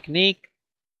 The technique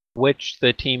which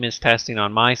the team is testing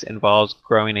on mice involves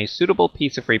growing a suitable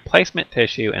piece of replacement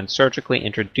tissue and surgically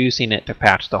introducing it to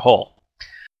patch the hole.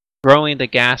 Growing the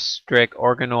gastric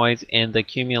organoids is the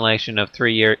accumulation of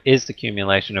 3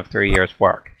 years'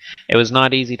 work. It was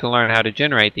not easy to learn how to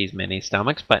generate these mini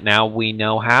stomachs, but now we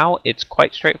know how. It's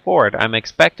quite straightforward. I'm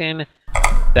expecting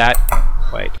that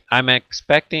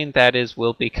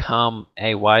will become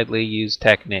a widely used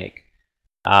technique,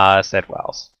 said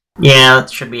Wells. Yeah, that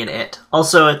should be an it.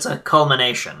 Also, it's a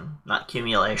culmination, not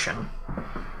cumulation.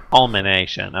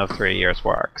 Culmination of 3 years'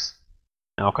 works.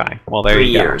 Okay, well there 3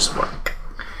 you go. 3 years' work.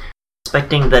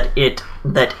 Expecting that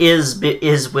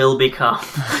will become.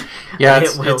 Yeah,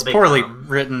 it's poorly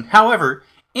written. However,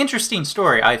 interesting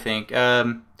story, I think.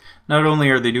 Not only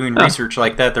are they doing research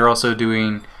like that, they're also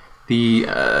doing the,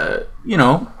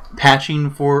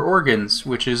 patching for organs,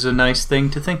 which is a nice thing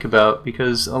to think about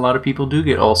because a lot people do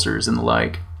get ulcers and the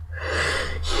like.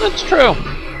 That's true.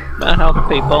 That helps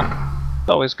people. It's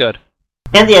always good.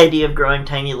 And the idea of growing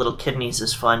tiny little kidneys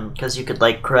is fun, because you could,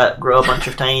 grow a bunch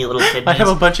of tiny little kidneys. I have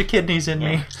a bunch of kidneys in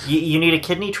me. You need a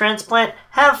kidney transplant?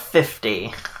 Have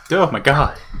 50. Oh my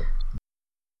god.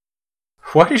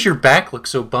 Why does your back look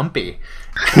so bumpy?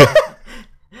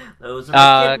 Those are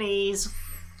my kidneys.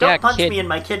 Don't punch me in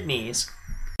my kidneys.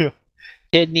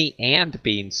 Kidney and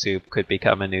bean soup could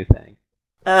become a new thing.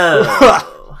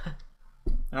 Oh.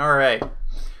 Alright.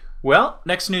 Well,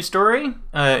 next news story,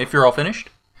 if you're all finished,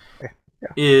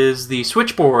 is the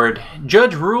switchboard.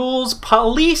 Judge rules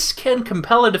police can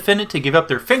compel a defendant to give up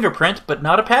their fingerprint, but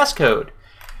not a passcode.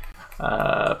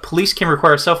 Police can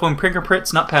require cell phone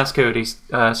fingerprints, not passcode.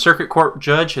 A circuit court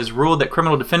judge has ruled that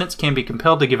criminal defendants can be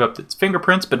compelled to give up its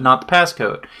fingerprints, but not the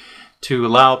passcode, to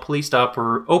allow police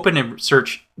to open and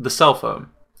search the cell phone.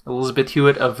 Elizabeth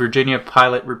Hewitt of Virginia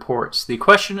Pilot reports. The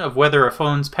question of whether a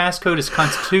phone's passcode is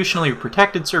constitutionally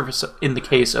protected surface in the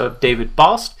case of David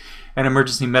Balst, an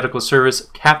emergency medical service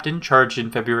captain charged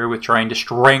in February with trying to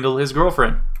strangle his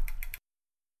girlfriend.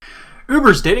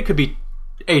 Uber's data could be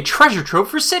a treasure trove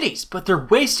for cities, but they're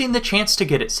wasting the chance to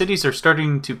get it. Cities are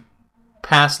starting to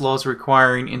pass laws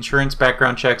requiring insurance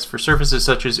background checks for services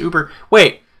such as Uber.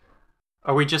 Wait,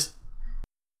 are we just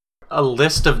a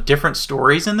list of different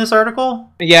stories in this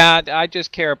article? Yeah, I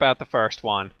just care about the first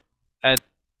one.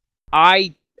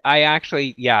 I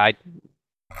actually, yeah,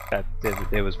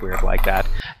 it was weird like that.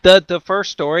 The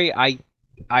first story,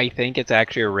 I think it's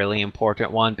actually a really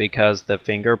important one because the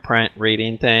fingerprint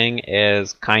reading thing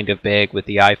is kind of big with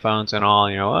the iPhones and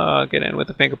all, get in with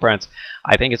the fingerprints.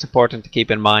 I think it's important to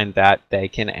keep in mind that they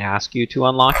can ask you to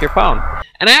unlock your phone.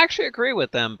 And I actually agree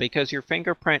with them because your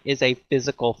fingerprint is a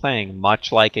physical thing,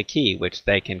 much like a key, which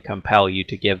they can compel you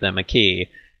to give them a key.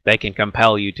 They can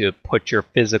compel you to put your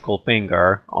physical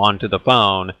finger onto the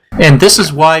phone. And this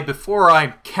is why before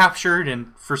I'm captured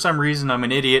and for some reason I'm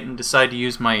an idiot and decide to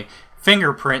use my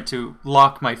fingerprint to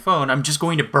lock my phone, I'm just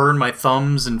going to burn my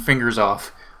thumbs and fingers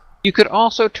off. You could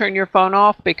also turn your phone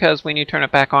off because when you turn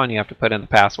it back on, you have to put in the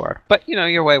password. But,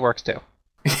 your way works too.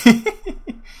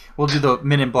 We'll do the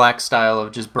Men in Black style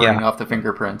of just burning off the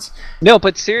fingerprints. No,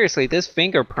 but seriously, this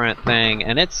fingerprint thing,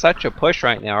 and it's such a push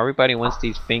right now. Everybody wants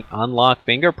these unlock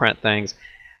fingerprint things.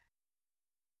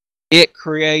 It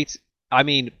creates...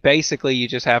 basically you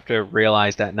just have to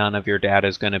realize that none of your data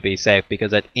is going to be safe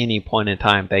because at any point in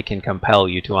time they can compel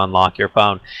you to unlock your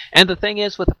phone. And the thing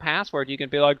is, with a password, you can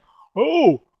be like,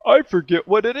 oh, I forget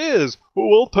what it is.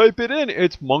 Oh, I'll type it in.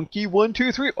 It's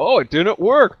monkey123. Oh, it didn't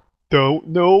work. Don't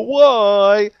know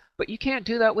why. But you can't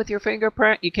do that with your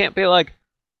fingerprint. You can't be like,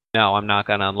 no, I'm not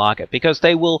going to unlock it. Because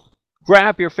they will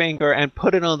grab your finger and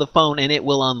put it on the phone and it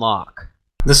will unlock.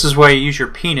 This is why you use your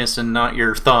penis and not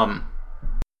your thumb.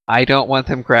 I don't want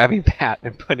them grabbing that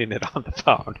and putting it on the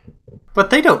phone.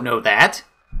 But they don't know that.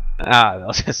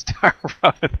 They'll just start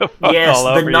running the phone all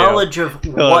over the knowledge of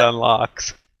until it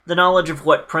unlocks. The knowledge of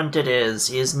what printed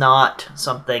is not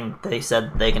something they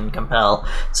said they can compel.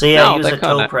 So use a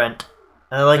toe print.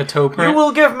 A toe print? You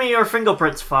will give me your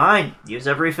fingerprints. Fine. Use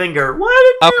every finger.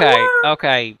 Why didn't you work?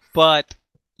 Okay, but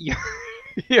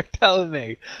you're telling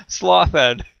me,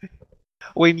 Slothin,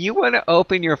 when you want to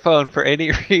open your phone for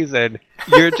any reason,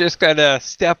 you're just going to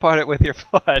step on it with your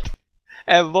foot.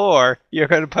 And more, you're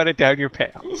going to put it down your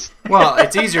pants. Well,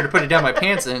 it's easier to put it down my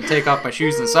pants than to take off my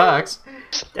shoes and socks.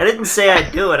 I didn't say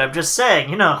I'd do it. I'm just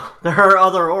saying, there are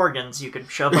other organs you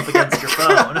could shove up against your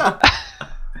phone.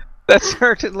 That's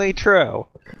certainly true.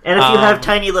 And if you have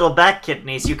tiny little back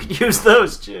kidneys, you could use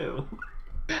those too.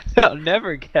 I'll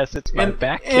never guess it's my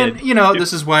back kidney. And,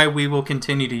 this is why we will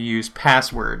continue to use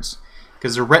passwords.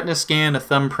 Because a retina scan, a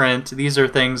thumbprint, these are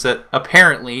things that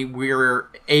apparently we're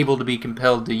able to be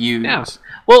compelled to use. Yeah.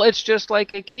 Well, it's just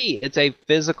like a key. It's a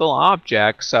physical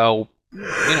object, so,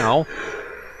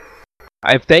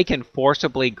 if they can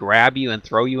forcibly grab you and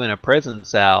throw you in a prison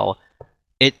cell,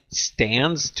 it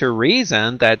stands to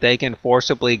reason that they can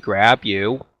forcibly grab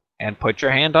you and put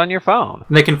your hand on your phone.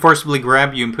 And they can forcibly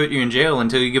grab you and put you in jail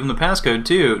until you give them the passcode,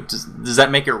 too. Does that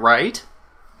make it right?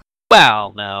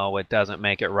 Well, no, it doesn't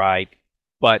make it right.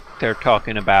 But they're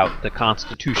talking about the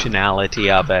constitutionality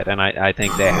of it, and I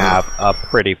think they have a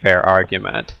pretty fair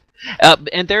argument.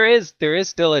 And there is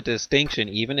still a distinction.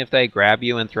 Even if they grab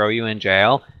you and throw you in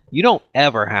jail, you don't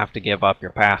ever have to give up your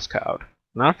passcode.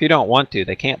 Not if you don't want to.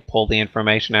 They can't pull the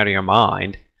information out of your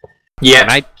mind.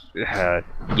 Yet. And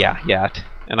yet.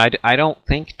 And I don't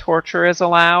think torture is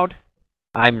allowed.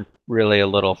 I'm really a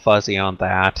little fuzzy on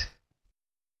that.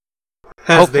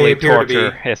 Hopefully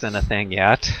torture isn't a thing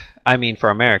yet. For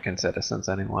American citizens,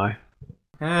 anyway.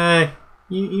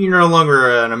 You're no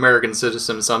longer an American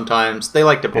citizen sometimes. They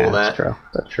like to pull that.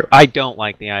 That's true. I don't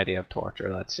like the idea of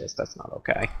torture. That's not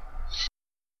okay.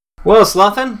 Well,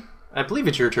 Slothin, I believe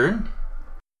it's your turn.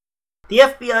 The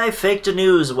FBI faked a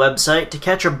news website to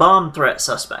catch a bomb threat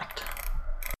suspect.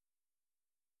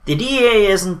 The DEA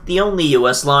isn't the only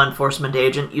U.S. law enforcement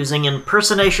agent using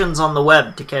impersonations on the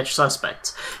web to catch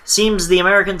suspects. Seems the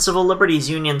American Civil Liberties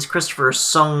Union's Christopher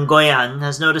Songoyan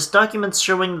has noticed documents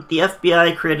showing that the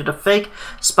FBI created a fake,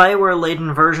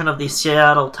 spyware-laden version of the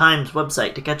Seattle Times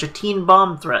website to catch a teen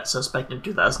bomb threat suspect in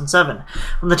 2007.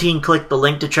 When the teen clicked the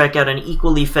link to check out an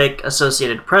equally fake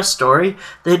Associated Press story,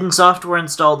 the hidden software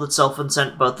installed itself and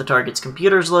sent both the target's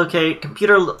computer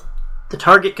the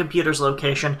target computer's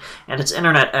location and its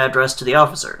internet address to the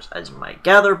officers. As you might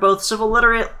gather, both civil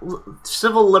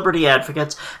liberty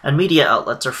advocates and media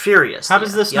outlets are furious. How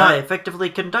does this FBI not effectively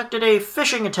conducted a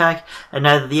phishing attack, and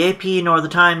neither the AP nor the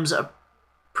Times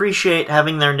appreciate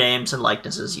having their names and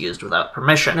likenesses used without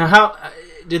permission. Now, how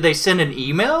did they send an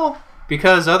email?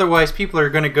 Because otherwise people are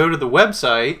going to go to the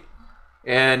website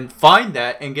and find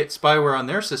that and get spyware on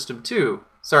their system too.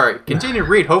 Sorry, continue to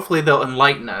read. Hopefully they'll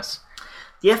enlighten us.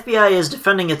 The FBI is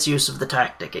defending its use of the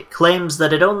tactic. It claims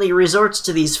that it only resorts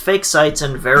to these fake sites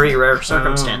in very rare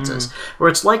circumstances, where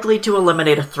it's likely to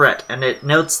eliminate a threat, and it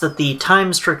notes that the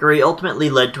Times trickery ultimately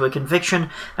led to a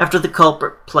conviction after the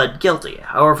culprit pled guilty.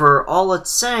 However, all it's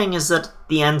saying is that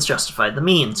the ends justified the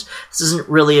means. This isn't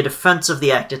really a defense of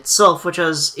the act itself, which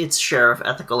has its share of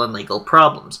ethical and legal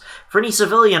problems. For any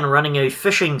civilian, running a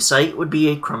phishing site would be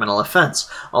a criminal offense.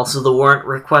 Also, the warrant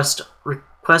request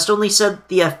only said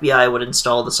the FBI would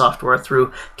install the software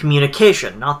through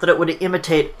communication, not that it would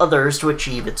imitate others to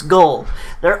achieve its goal.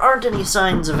 There aren't any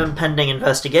signs of impending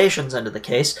investigations into the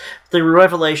case. The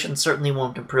revelation certainly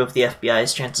won't improve the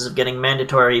FBI's chances of getting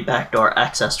mandatory backdoor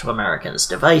access to Americans'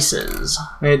 devices.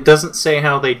 It doesn't say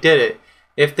how they did it.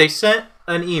 If they sent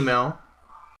an email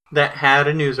that had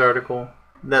a news article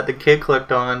that the kid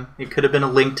clicked on, it could have been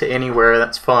a link to anywhere,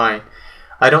 that's fine.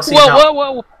 I don't see how...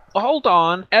 Whoa. Hold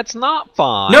on. That's not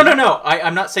fine. No.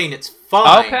 I'm not saying it's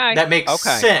fine. Okay. That makes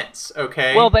sense,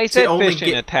 okay? Well, they said only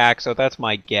phishing attack, so that's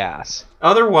my guess.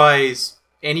 Otherwise,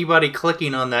 anybody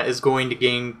clicking on that is going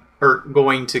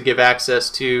to give access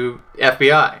to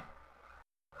FBI.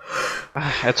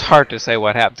 It's hard to say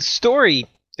what happened. The story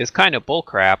is kind of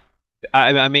bullcrap.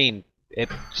 I mean, it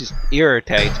just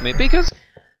irritates me because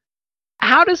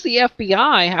how does the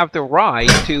FBI have the right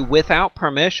to, without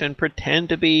permission, pretend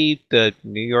to be the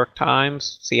New York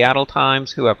Times, Seattle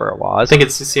Times, whoever it was? I think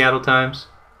it's the Seattle Times.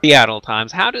 Seattle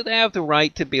Times. How do they have the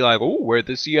right to be like, oh, we're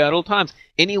the Seattle Times?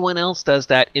 Anyone else does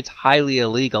that, it's highly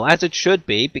illegal, as it should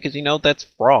be, because, that's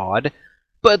fraud.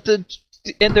 But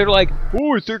and they're like,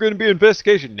 oh, is there going to be an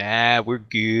investigation? Nah, we're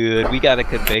good. We got a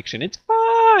conviction. It's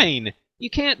fine.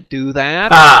 You can't do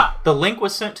that. The link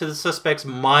was sent to the suspect's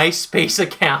MySpace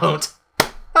account.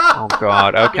 Oh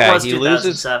God! Okay, it was he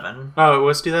 2007. Oh, it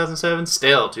was 2007.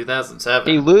 Still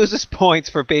 2007. He loses points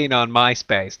for being on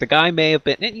MySpace. The guy may have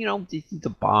been, he's a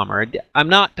bomber. I'm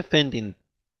not defending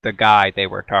the guy they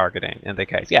were targeting in the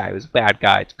case. Yeah, he was a bad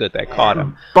guy. It's good they caught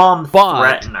him. Bomb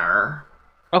threatener.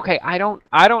 Okay, I don't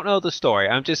know the story.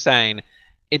 I'm just saying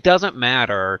it doesn't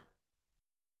matter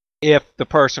if the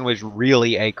person was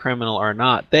really a criminal or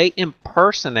not. They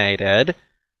impersonated,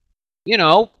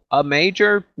 a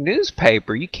major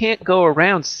newspaper. You can't go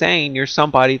around saying you're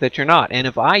somebody that you're not. And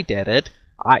if I did it,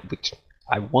 which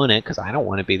I wouldn't because I don't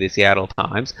want to be the Seattle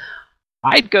Times,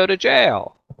 I'd go to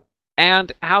jail.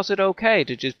 And how's it okay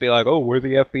to just be like, oh, we're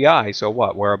the FBI, so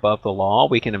what? We're above the law?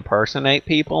 We can impersonate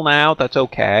people now? That's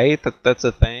okay? That's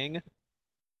a thing?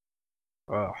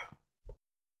 Ugh.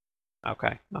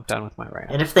 Okay, I'm done with my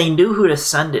rant. And if they knew who to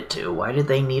send it to, why did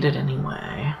they need it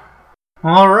anyway?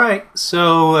 Alright,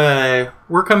 so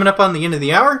we're coming up on the end of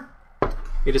the hour.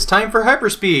 It is time for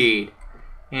Hyperspeed.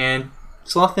 And,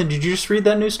 Slothin, did you just read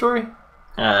that news story?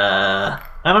 I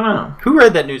don't know. Who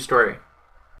read that news story?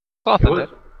 Slothin did.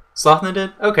 Slothin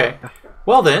did? Okay.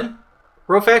 Well then,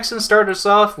 Rofaxon started us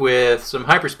off with some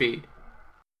Hyperspeed.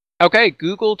 Okay,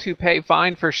 Google to pay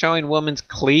fine for showing woman's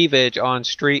cleavage on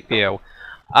Street View.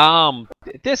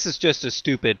 This is just a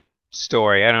stupid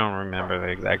story. I don't remember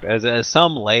the exact. As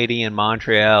some lady in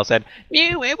Montreal said,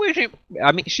 "No, it wasn't."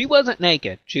 I mean, she wasn't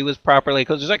naked. She was properly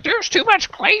because she's like, "There's too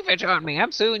much cleavage on me.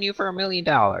 I'm suing you for $1 million."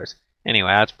 Anyway,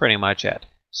 that's pretty much it.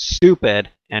 Stupid,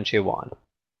 and she won.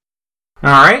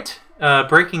 All right.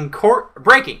 Breaking. Court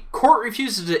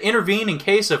refuses to intervene in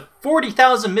case of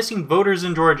 40,000 missing voters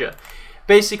in Georgia.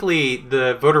 Basically,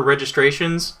 the voter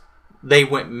registrations, they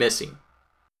went missing.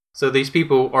 So these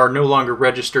people are no longer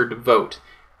registered to vote.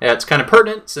 It's kind of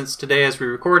pertinent since today, as we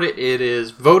record it, it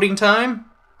is voting time.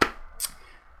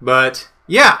 But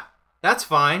yeah, that's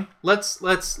fine. Let's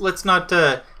not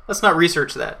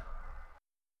research that.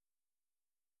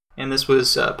 And this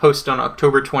was posted on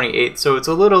October 28th, so it's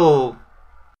a little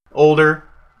older.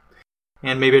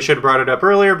 And maybe I should have brought it up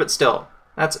earlier, but still,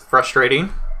 that's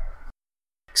frustrating.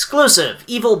 Exclusive!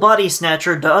 Evil body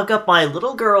snatcher dug up my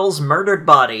little girl's murdered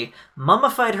body,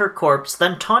 mummified her corpse,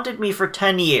 then taunted me for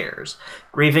 10 years.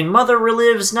 Grieving mother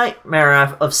relives nightmare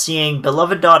of seeing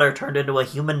beloved daughter turned into a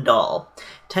human doll.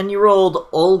 10-year-old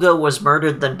Olga was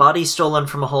murdered, then body stolen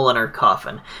from a hole in her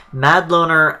coffin. Mad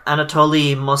loner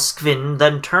Anatoly Moskvin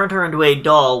then turned her into a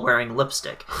doll wearing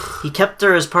lipstick. He kept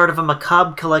her as part of a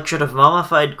macabre collection of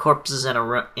mummified corpses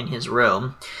in his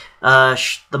room.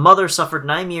 The mother suffered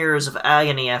 9 years of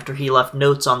agony after he left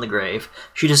notes on the grave.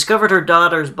 She discovered her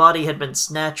daughter's body had been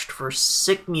snatched for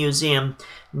sick museum.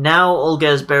 Now Olga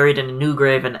is buried in a new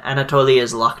grave and Anatoly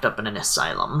is locked up in an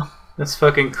asylum. That's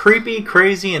fucking creepy,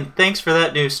 crazy, and thanks for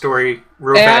that news story,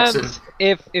 Rofaxon.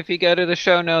 And if you go to the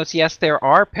show notes, yes, there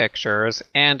are pictures.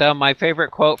 And my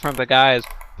favorite quote from the guy is,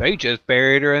 "They just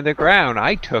buried her in the ground.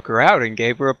 I took her out and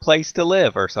gave her a place to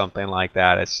live," or something like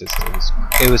that. It's just,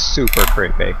 it was super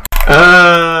creepy.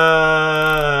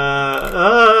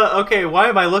 Okay, why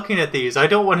am I looking at these? I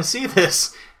don't want to see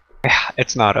this.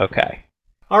 It's not okay.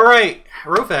 Alright,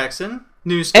 Rofaxon,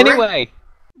 news story. Anyway,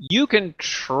 you can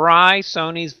try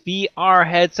Sony's VR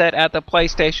headset at the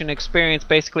PlayStation Experience.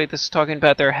 Basically, this is talking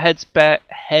about their headset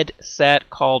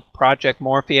called Project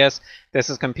Morpheus. This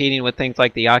is competing with things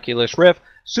like the Oculus Rift.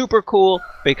 Super cool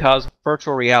because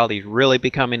virtual reality is really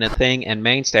becoming a thing, and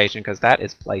main station because that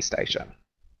is PlayStation.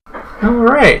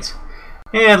 Alright.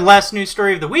 And last news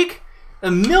story of the week.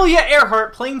 Amelia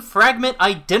Earhart plane fragment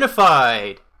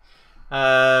identified.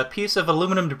 A piece of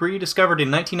aluminum debris discovered in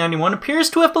 1991 appears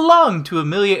to have belonged to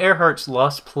Amelia Earhart's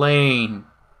lost plane.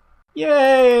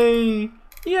 Yay!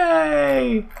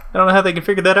 Yay! I don't know how they can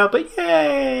figure that out, but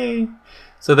yay!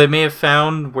 So they may have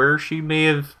found where she may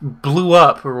have blew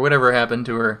up or whatever happened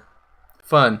to her.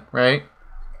 Fun, right?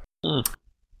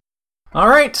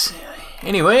 Alright.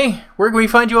 Anyway, where can we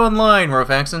find you online,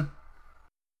 Rofaxon?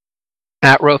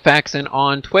 At Rofaxon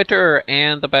on Twitter,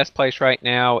 and the best place right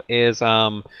now is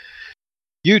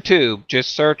YouTube.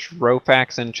 Just search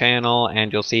Rofaxon channel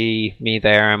and you'll see me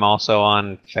there. I'm also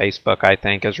on Facebook, I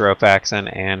think, as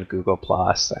Rofaxon, and Google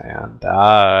Plus and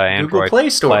Android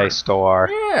Play Store.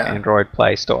 Yeah. Android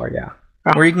Play Store, yeah.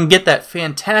 Where you can get that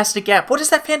fantastic app. What is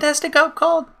that fantastic app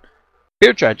called?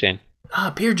 Beer judging.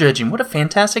 Beer judging. What a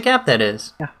fantastic app that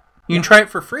is. Yeah. You can try it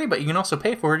for free, but you can also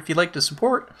pay for it if you'd like to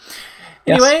support.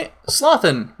 Yes. Anyway,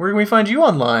 Slothin, where can we find you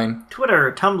online?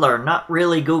 Twitter, Tumblr, Not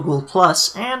Really Google+,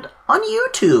 and on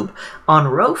YouTube, on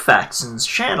Rofaxon's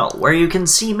channel, where you can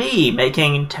see me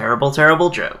making terrible,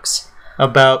 terrible jokes.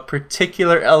 About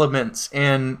particular elements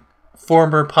and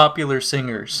former popular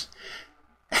singers.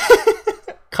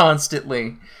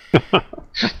 Constantly.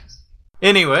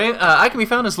 Anyway, I can be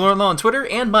found as Lauren Law on Twitter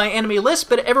and my anime list,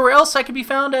 but everywhere else I can be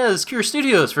found as Cure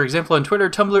Studios, for example, on Twitter,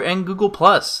 Tumblr, and Google+.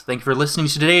 Thank you for listening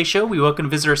to today's show. We welcome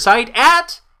to visit our site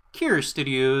at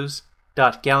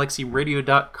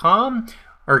curestudios.galaxyradio.com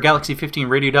or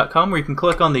galaxy15radio.com, where you can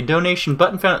click on the donation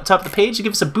button found at the top of the page to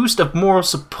give us a boost of moral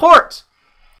support.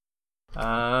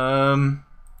 What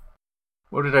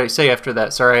did I say after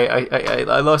that? Sorry,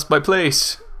 I lost my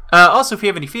place. Also, if you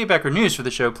have any feedback or news for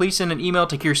the show, please send an email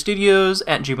to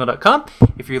curestudios@gmail.com.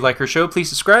 If you like our show, please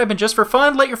subscribe, and just for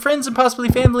fun, let your friends and possibly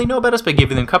family know about us by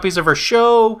giving them copies of our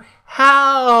show.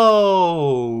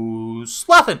 How?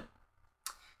 Slothin'!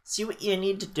 See, what you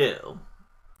need to do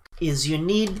is you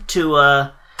need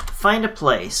to find a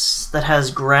place that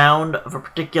has ground of a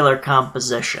particular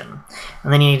composition,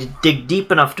 and then you need to dig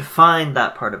deep enough to find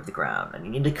that part of the ground, and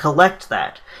you need to collect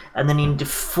that, and then you need to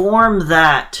form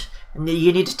that. And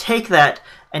you need to take that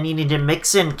and you need to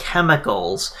mix in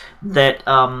chemicals that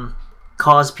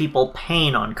cause people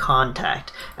pain on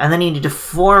contact. And then you need to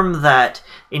form that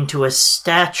into a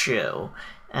statue.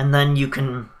 And then you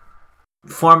can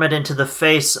form it into the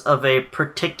face of a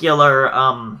particular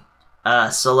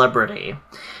celebrity.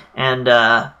 And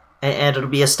it'll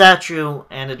be a statue,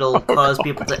 and it'll cause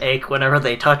people to ache whenever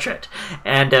they touch it.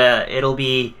 And it'll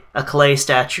be a clay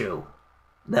statue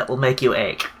that will make you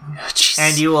ache. Jeez.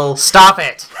 And you will... Stop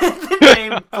it! The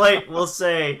nameplate will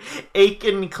say,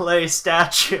 Aiken Clay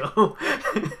Statue.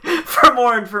 For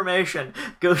more information,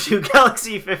 go to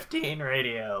Galaxy 15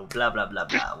 Radio, blah, blah, blah,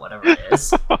 blah, whatever it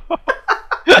is.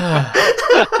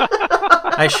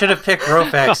 I should have picked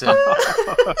Rofaxon.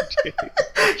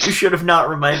 You should have not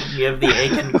reminded me of the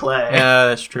Aiken Clay. Yeah,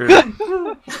 that's true.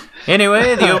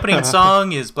 Anyway, the opening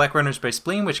song is Black Runners by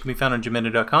Spleen, which can be found on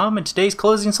Jamendo.com, and today's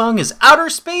closing song is Outer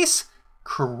Space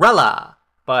Cruella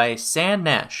by Sand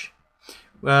Nash,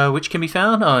 which can be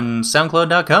found on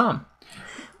SoundCloud.com.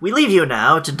 We leave you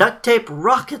now to duct tape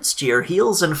rockets to your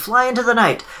heels and fly into the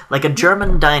night like a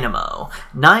German dynamo.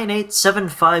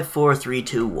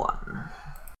 9875431.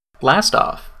 Blast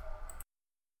off.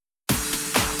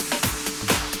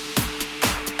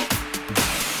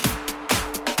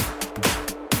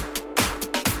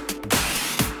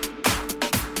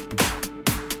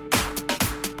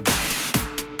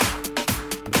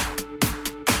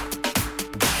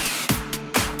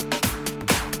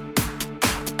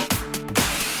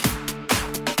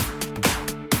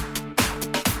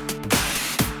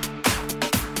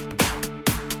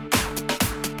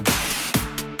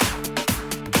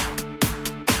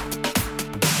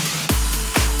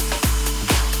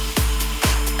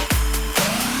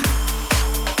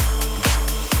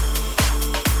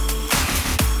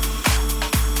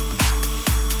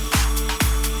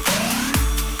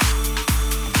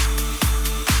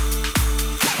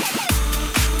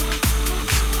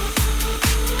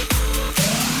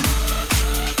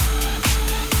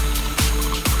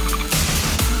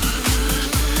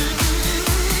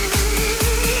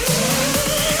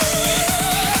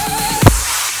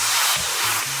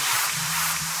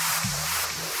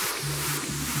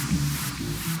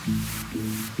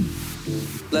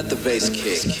 Let the bass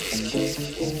kick.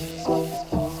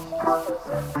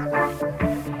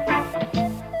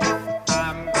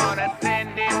 I'm gonna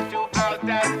send it to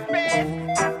outer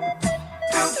space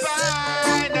to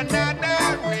find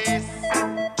another race.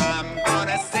 I'm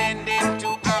gonna send it to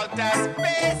outer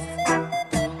space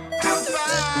to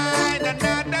find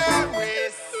another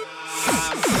race.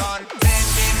 I'm gonna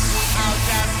send it to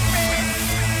outer space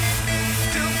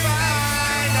to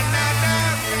find another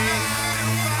race.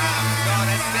 I'm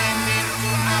gonna send it to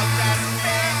outer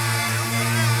space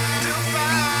to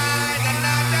find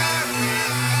another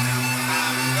race.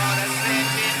 I'm gonna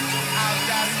send it to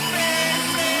outer space,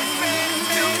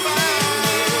 to find.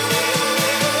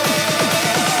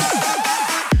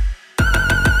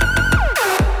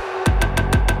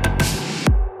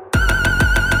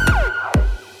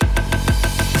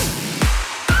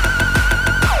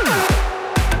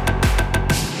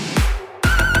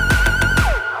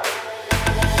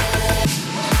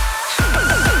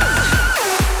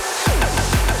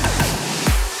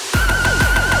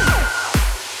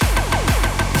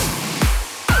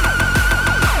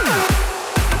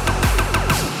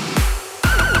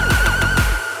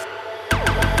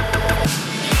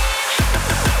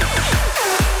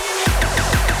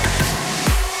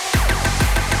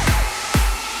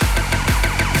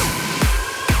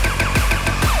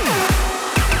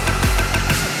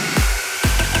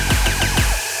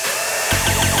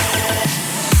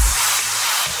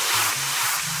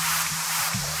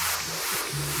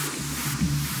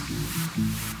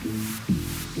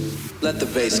 Let the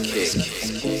bass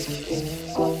kick.